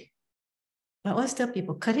kare-kare. I always tell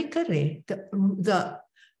people, kare-kare, the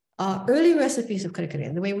early recipes of kare-kare,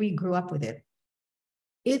 and the way we grew up with it,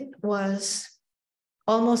 it was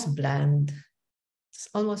almost bland. It's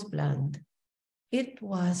almost bland. It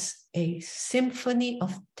was a symphony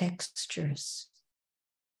of textures.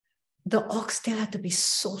 The oxtail had to be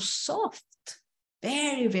so soft,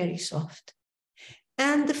 very, very soft.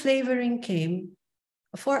 And the flavoring came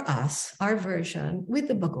for us, our version, with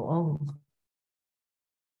the bagoong.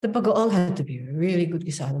 The bagoong had to be really good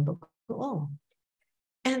gisadang bagoong.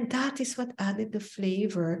 And that is what added the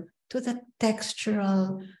flavor to the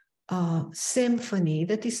textural symphony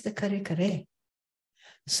that is the kare-kare.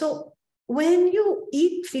 So when you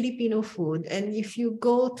eat Filipino food, and if you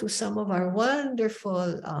go to some of our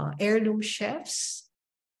wonderful heirloom chefs,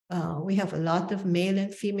 we have a lot of male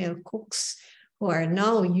and female cooks who are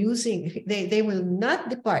now using, they will not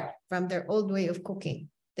depart from their old way of cooking.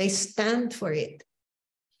 They stand for it.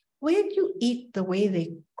 When you eat the way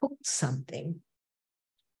they cook something,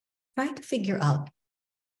 try to figure out,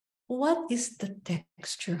 what is the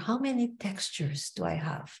texture? How many textures do I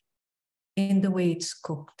have in the way it's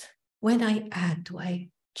cooked? When I add, do I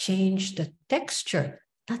change the texture,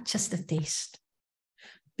 not just the taste?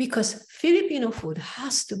 Because Filipino food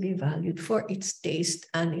has to be valued for its taste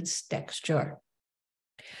and its texture.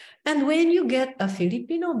 And when you get a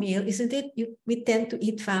Filipino meal, isn't it, we tend to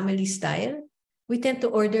eat family style. We tend to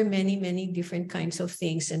order many, many different kinds of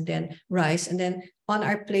things, and then rice. And then on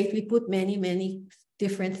our plate, we put many, many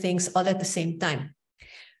different things all at the same time.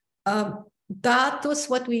 That was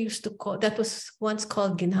what we used to call, that was once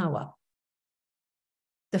called ginhawa.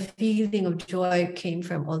 The feeling of joy came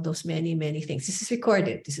from all those many, many things. This is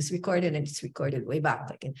recorded, and it's recorded way back,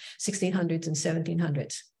 like in 1600s and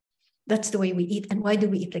 1700s. That's the way we eat. And why do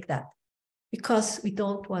we eat like that? Because we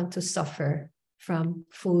don't want to suffer from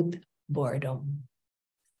food boredom.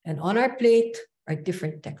 And on our plate are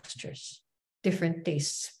different textures, different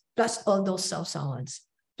tastes, plus all those sausawan,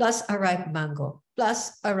 plus a ripe mango,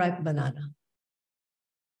 plus a ripe banana.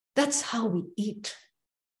 That's how we eat.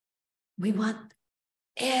 We want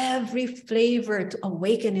every flavor to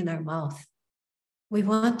awaken in our mouth. We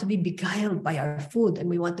want to be beguiled by our food, and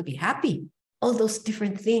we want to be happy. All those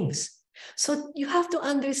different things. So you have to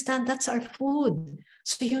understand that's our food.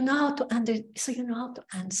 So you know how to answer. You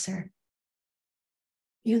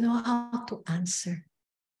know how to answer.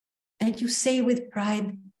 And you say with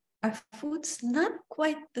pride, our food's not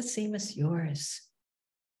quite the same as yours.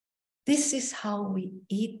 This is how we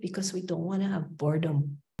eat because we don't want to have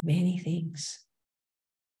boredom. Many things.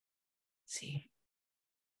 See.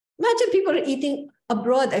 Imagine people are eating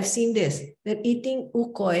abroad. I've seen this. They're eating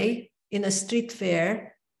ukoy in a street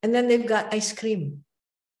fair, and then they've got ice cream.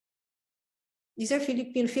 These are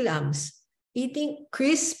Philippine filams. Eating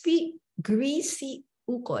crispy, greasy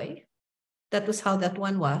ukoy. That was how that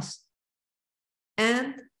one was.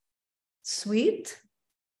 And sweet,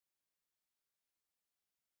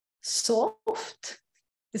 soft,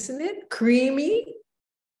 isn't it? Creamy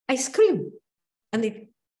ice cream. And they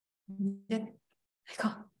go,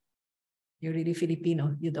 you're really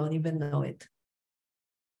Filipino. You don't even know it.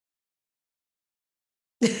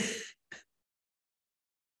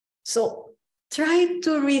 So try to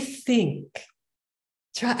rethink.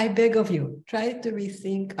 I beg of you, try to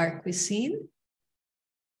rethink our cuisine.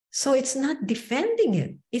 So it's not defending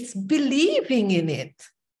it, it's believing in it.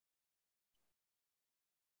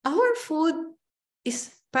 Our food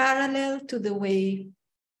is parallel to the way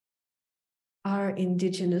our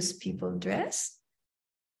indigenous people dress,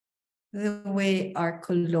 the way our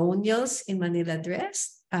colonials in Manila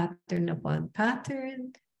dressed, pattern upon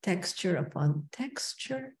pattern, texture upon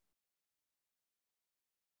texture.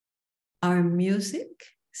 Our music,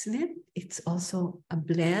 isn't it? It's also a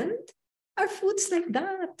blend. Our food's like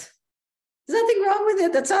that. There's nothing wrong with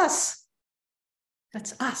it. That's us.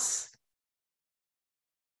 That's us.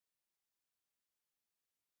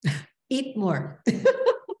 Eat more.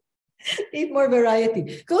 Eat more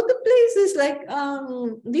variety. Go to places like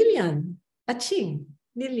Dilian, Aching,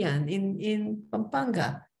 Dilian in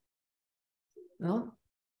Pampanga. No?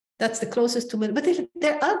 That's the closest to Manila. But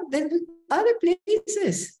there other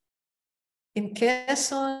places. In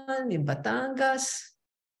Quezon, in Batangas.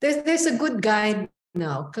 There's a good guide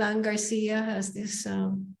now. Clan Garcia has this,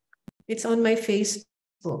 it's on my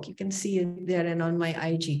Facebook. You can see it there and on my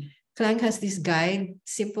IG. Clan has this guide,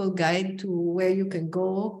 simple guide to where you can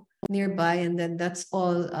go nearby, and then that's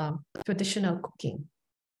all traditional cooking.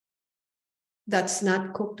 That's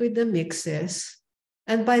not cooked with the mixes.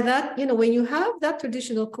 And by that, when you have that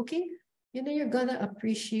traditional cooking, you're gonna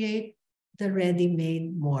appreciate the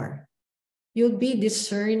ready-made more. You'll be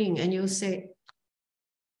discerning and you'll say,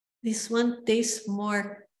 this one tastes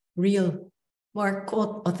more real, more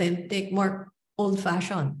authentic, more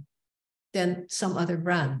old-fashioned than some other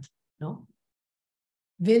brand, no?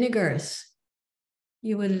 Vinegars,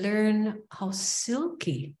 you will learn how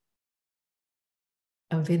silky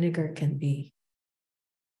a vinegar can be.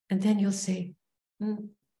 And then you'll say,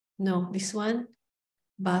 no, this one,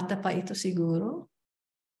 bata pa ito siguro.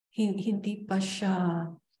 Hindi pa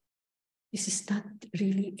siya, this is not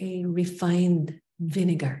really a refined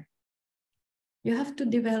vinegar. You have to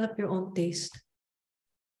develop your own taste.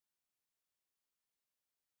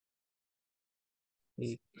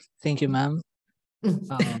 Thank you, ma'am.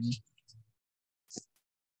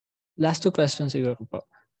 Last two questions siguro po.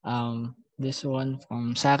 This one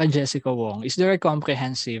from Sarah Jessica Wong. Is there a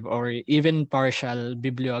comprehensive or even partial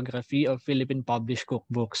bibliography of Philippine published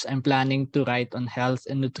cookbooks? I'm planning to write on health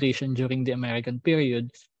and nutrition during the American period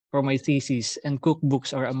for my thesis, and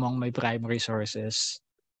cookbooks are among my primary sources.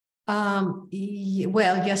 Well,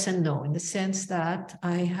 yes and no, in the sense that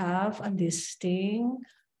I have a listing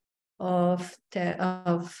of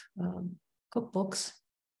cookbooks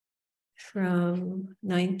from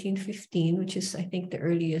 1915, which is, I think, the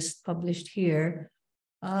earliest published here,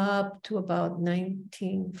 up to about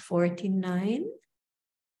 1949.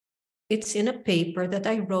 It's in a paper that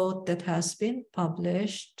I wrote that has been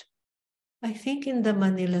published, I think, in the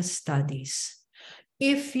Manila Studies.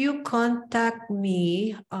 If you contact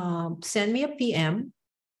me, send me a PM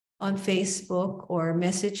on Facebook or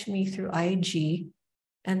message me through IG,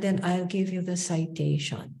 and then I'll give you the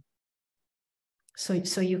citation.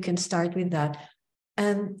 So you can start with that.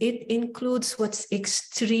 And it includes what's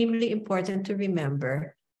extremely important to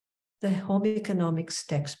remember, the home economics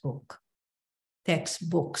textbooks,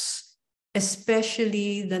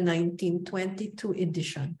 especially the 1922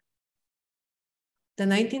 edition. The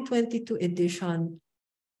 1922 edition,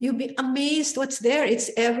 you'll be amazed what's there.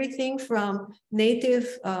 It's everything from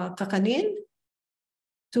native kakanin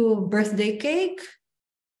to birthday cake.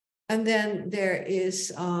 And then there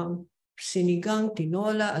is sinigang,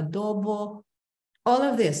 tinola, adobo, all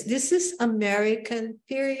of this. This is American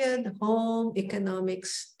period home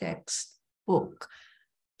economics textbook,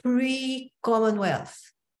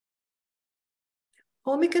 pre-Commonwealth.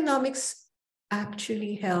 Home economics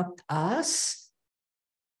actually helped us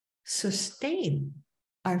sustain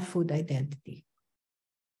our food identity.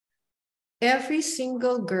 Every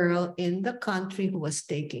single girl in the country who was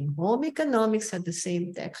taking home economics had the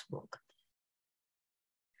same textbook.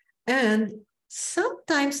 And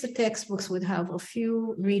sometimes the textbooks would have a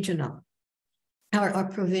few regional or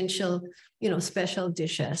provincial, special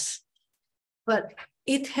dishes. But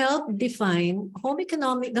it helped define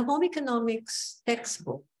the home economics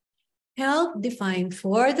textbook helped define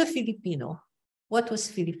for the Filipino what was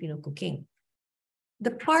Filipino cooking.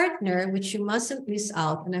 The partner, which you mustn't miss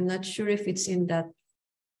out, and I'm not sure if it's in that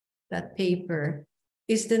paper,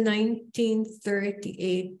 is the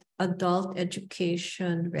 1938 Adult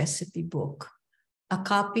Education Recipe Book. A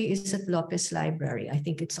copy is at Lopez Library. I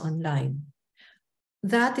think it's online.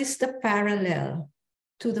 That is the parallel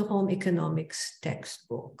to the home economics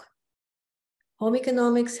textbook. Home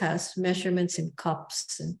economics has measurements in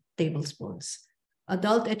cups and tablespoons.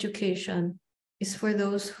 Adult education is for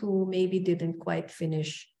those who maybe didn't quite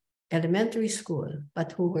finish elementary school,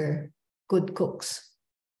 but who were good cooks.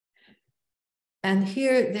 And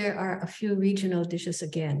here there are a few regional dishes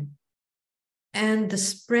again. And the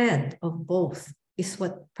spread of both is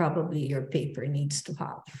what probably your paper needs to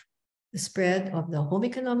have. The spread of the home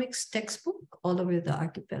economics textbook all over the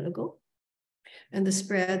archipelago, and the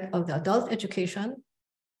spread of the adult education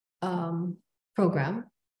program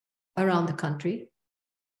around the country.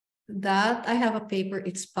 That I have a paper,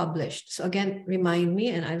 it's published. So again, remind me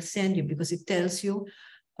and I'll send you, because it tells you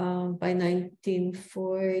by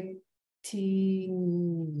 1940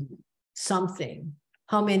 something,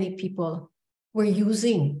 how many people were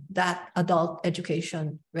using that adult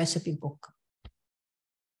education recipe book.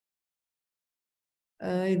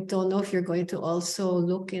 I don't know if you're going to also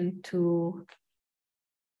look into,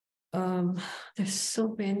 there's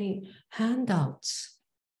so many handouts.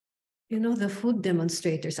 the food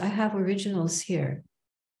demonstrators. I have originals here.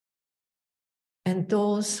 And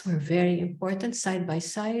those were very important, side by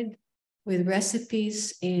side, with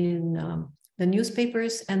recipes in the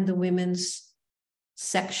newspapers and the women's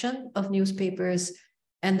section of newspapers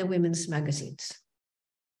and the women's magazines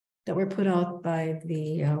that were put out by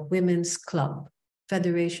the Women's Club,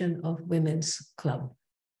 Federation of Women's Club,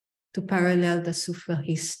 to parallel the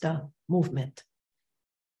suffragista movement.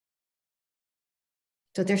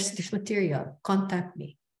 So there's this material. Contact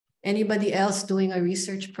me. Anybody else doing a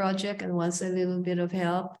research project and wants a little bit of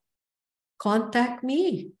help, contact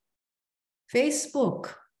me.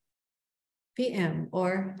 Facebook, PM,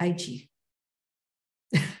 or IG.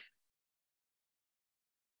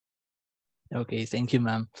 Okay, thank you,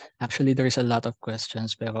 ma'am. Actually, there's a lot of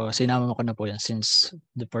questions, pero sinama ko na po yan since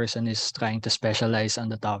the person is trying to specialize on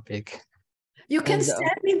the topic. You can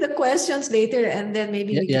send me the questions later, and then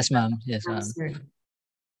maybe we yes, can ma'am. Yes, answer.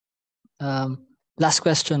 Ma'am. Last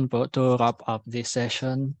question po to wrap up this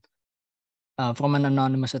session. From an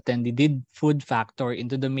anonymous attendee, did food factor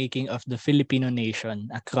into the making of the Filipino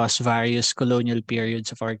nation across various colonial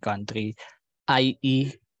periods of our country,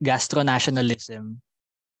 i.e. gastro-nationalism?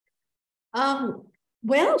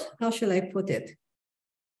 Well, how shall I put it?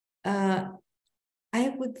 I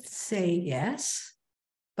would say yes,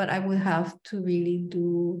 but I would have to really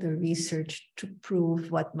do the research to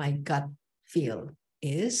prove what my gut feel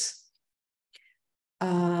is.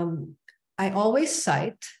 I always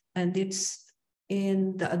cite, and it's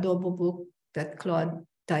in the adobo book that Claude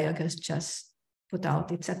Tayag has just put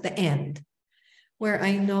out. It's at the end, where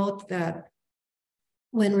I note that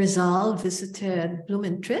when Rizal visited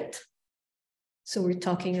Blumentritt, so we're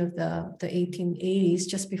talking of the 1880s,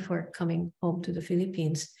 just before coming home to the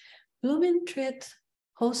Philippines, Blumentritt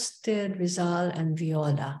hosted Rizal and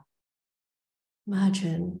Viola.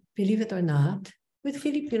 Imagine, believe it or not, with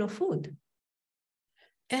Filipino food.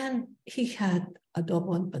 And he had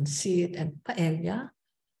adobo and pancit and paella,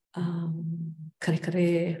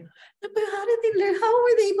 kare-kare. How did they learn? How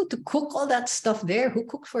were they able to cook all that stuff there? Who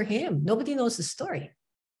cooked for him? Nobody knows the story.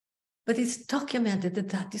 But it's documented that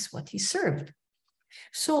that is what he served.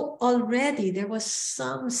 So already there was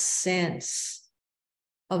some sense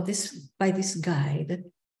of this by this guy that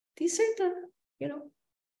these are the,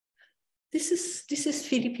 this is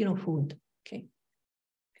Filipino food. Okay.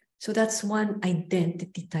 So that's one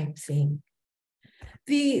identity type thing.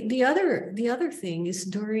 The other thing is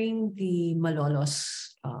during the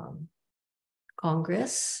Malolos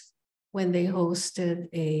Congress, when they hosted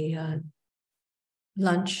a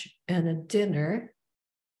lunch and a dinner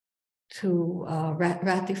to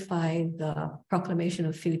ratify the proclamation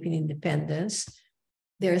of Philippine independence.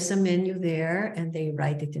 There's a menu there, and they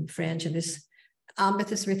write it in French. And this Ambet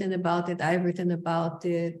has written about it. I've written about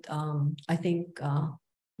it. I think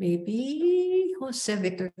maybe Jose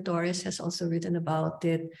Victor Torres has also written about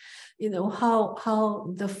it.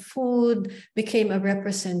 How the food became a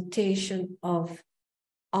representation of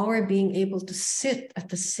our being able to sit at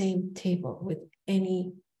the same table with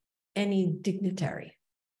any dignitary,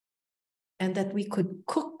 and that we could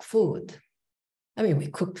cook food. I mean, we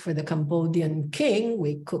cooked for the Cambodian king,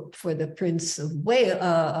 we cooked for the Prince of Wales,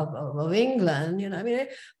 of England. I mean,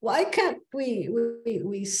 why can't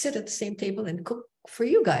we sit at the same table and cook for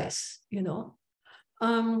you guys?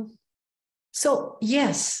 So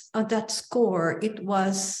yes, on that score, it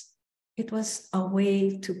was a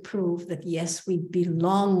way to prove that yes, we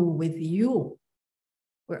belong with you.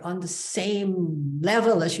 We're on the same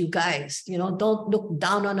level as you guys. Don't look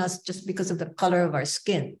down on us just because of the color of our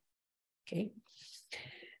skin. Okay.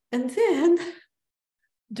 And then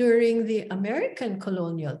during the American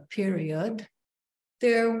colonial period,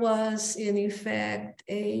 there was in effect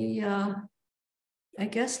I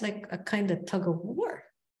guess like a kind of tug of war.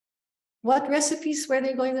 What recipes were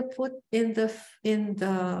they going to put in the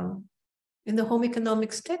home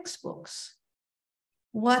economics textbooks?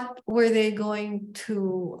 What were they going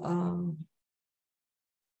to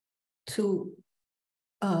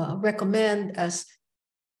recommend as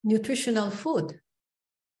nutritional food?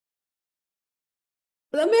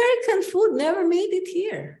 The American food never made it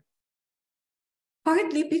here,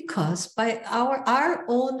 partly because by our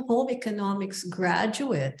own home economics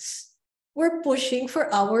graduates were pushing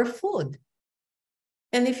for our food.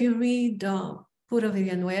 And if you read Pura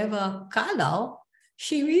Villanueva Calao,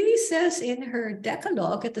 she really says in her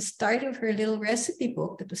Decalogue at the start of her little recipe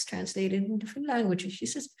book that was translated in different languages, she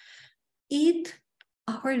says, eat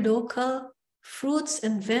our local fruits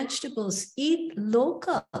and vegetables, eat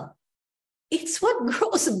local. It's what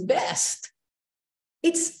grows best.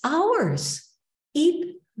 It's ours.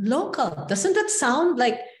 Eat local. Doesn't that sound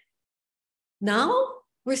like now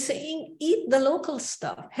We're saying eat the local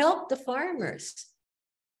stuff, help the farmers,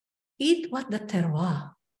 eat what the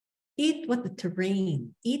terroir, eat what the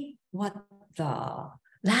terrain, eat what the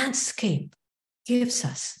landscape gives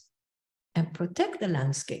us, and protect the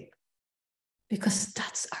landscape, because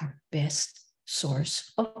that's our best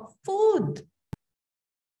source of food.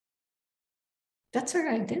 That's our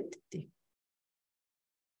identity.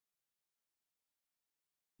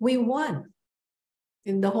 We won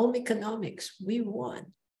in the home economics. We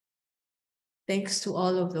won, thanks to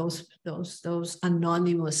all of those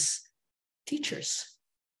anonymous teachers.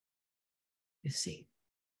 You see.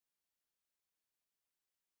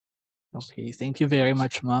 Okay, thank you very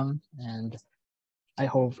much, Ma'am. And I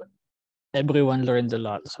hope everyone learned a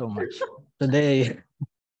lot so much today.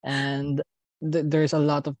 And there's a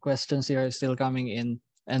lot of questions here still coming in,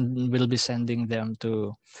 and we'll be sending them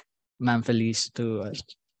to Ma'am Felice to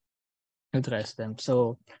address them.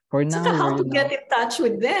 So for now, Saka how to get in touch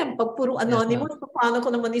with them? Pag puro anonymous, yes, paano ko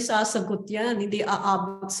naman isasagot yan? Hindi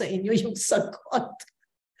aabot sa inyo yung sagot.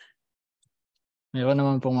 meron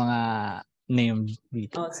naman pong mga name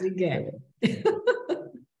dito. Oh, sige.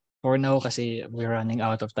 For now, kasi we're running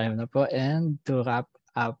out of time na po. And to wrap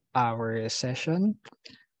up our session,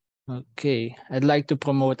 okay, I'd like to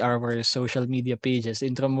promote our social media pages.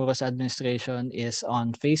 Intramuros Administration is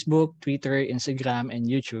on Facebook, Twitter, Instagram, and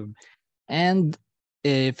YouTube. And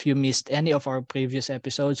if you missed any of our previous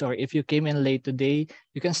episodes, or if you came in late today,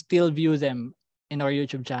 you can still view them in our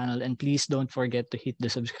YouTube channel. And please don't forget to hit the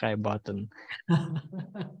subscribe button.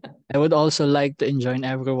 I would also like to enjoin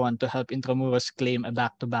everyone to help Intramuros claim a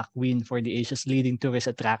back-to-back win for the Asia's leading tourist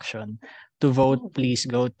attraction. To vote, please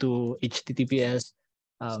go to https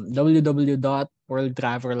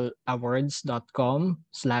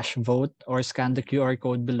www.worldtravelawards.com/vote or scan the QR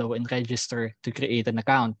code below and register to create an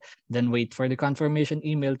account. Then wait for the confirmation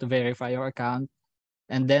email to verify your account.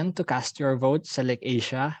 And then to cast your vote, select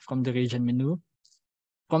Asia from the region menu.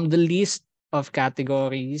 From the list of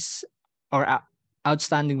categories or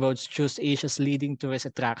outstanding votes, choose Asia's leading tourist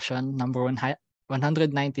attraction, number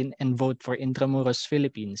 119, and vote for Intramuros,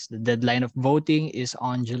 Philippines. The deadline of voting is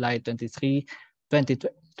on July 23,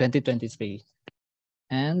 2023.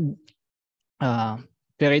 And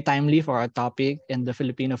very timely for our topic in the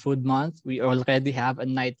Filipino Food Month, we already have a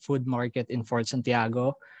night food market in Fort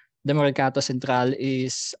Santiago. The Mercato Central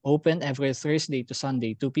is open every Thursday to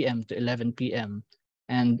Sunday, 2 p.m. to 11 p.m.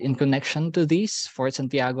 And in connection to this, Fort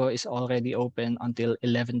Santiago is already open until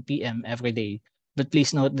 11 p.m. every day. But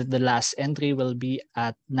please note that the last entry will be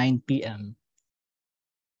at 9 p.m.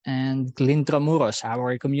 And Intramuros,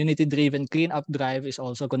 our community-driven cleanup drive is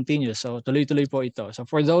also continuous. So tuloy-tuloy po ito. So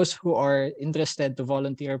for those who are interested to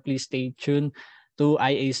volunteer, please stay tuned to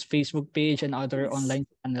IA's Facebook page and other online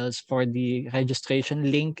channels for the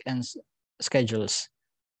registration link and schedules.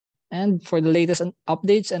 And for the latest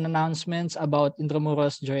updates and announcements about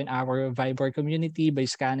Intramuros, join our Viber community by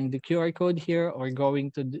scanning the QR code here or going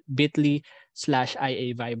to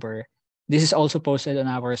bit.ly/IA Viber. This is also posted on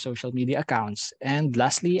our social media accounts. And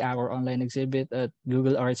lastly, our online exhibit at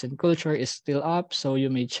Google Arts and Culture is still up, so you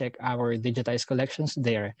may check our digitized collections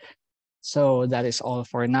there. So that is all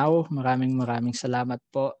for now. Maraming salamat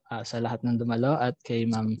po sa lahat ng dumalo at kay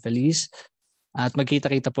Ma'am Felice. At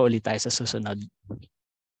magkita-kita po ulit tayo sa susunod.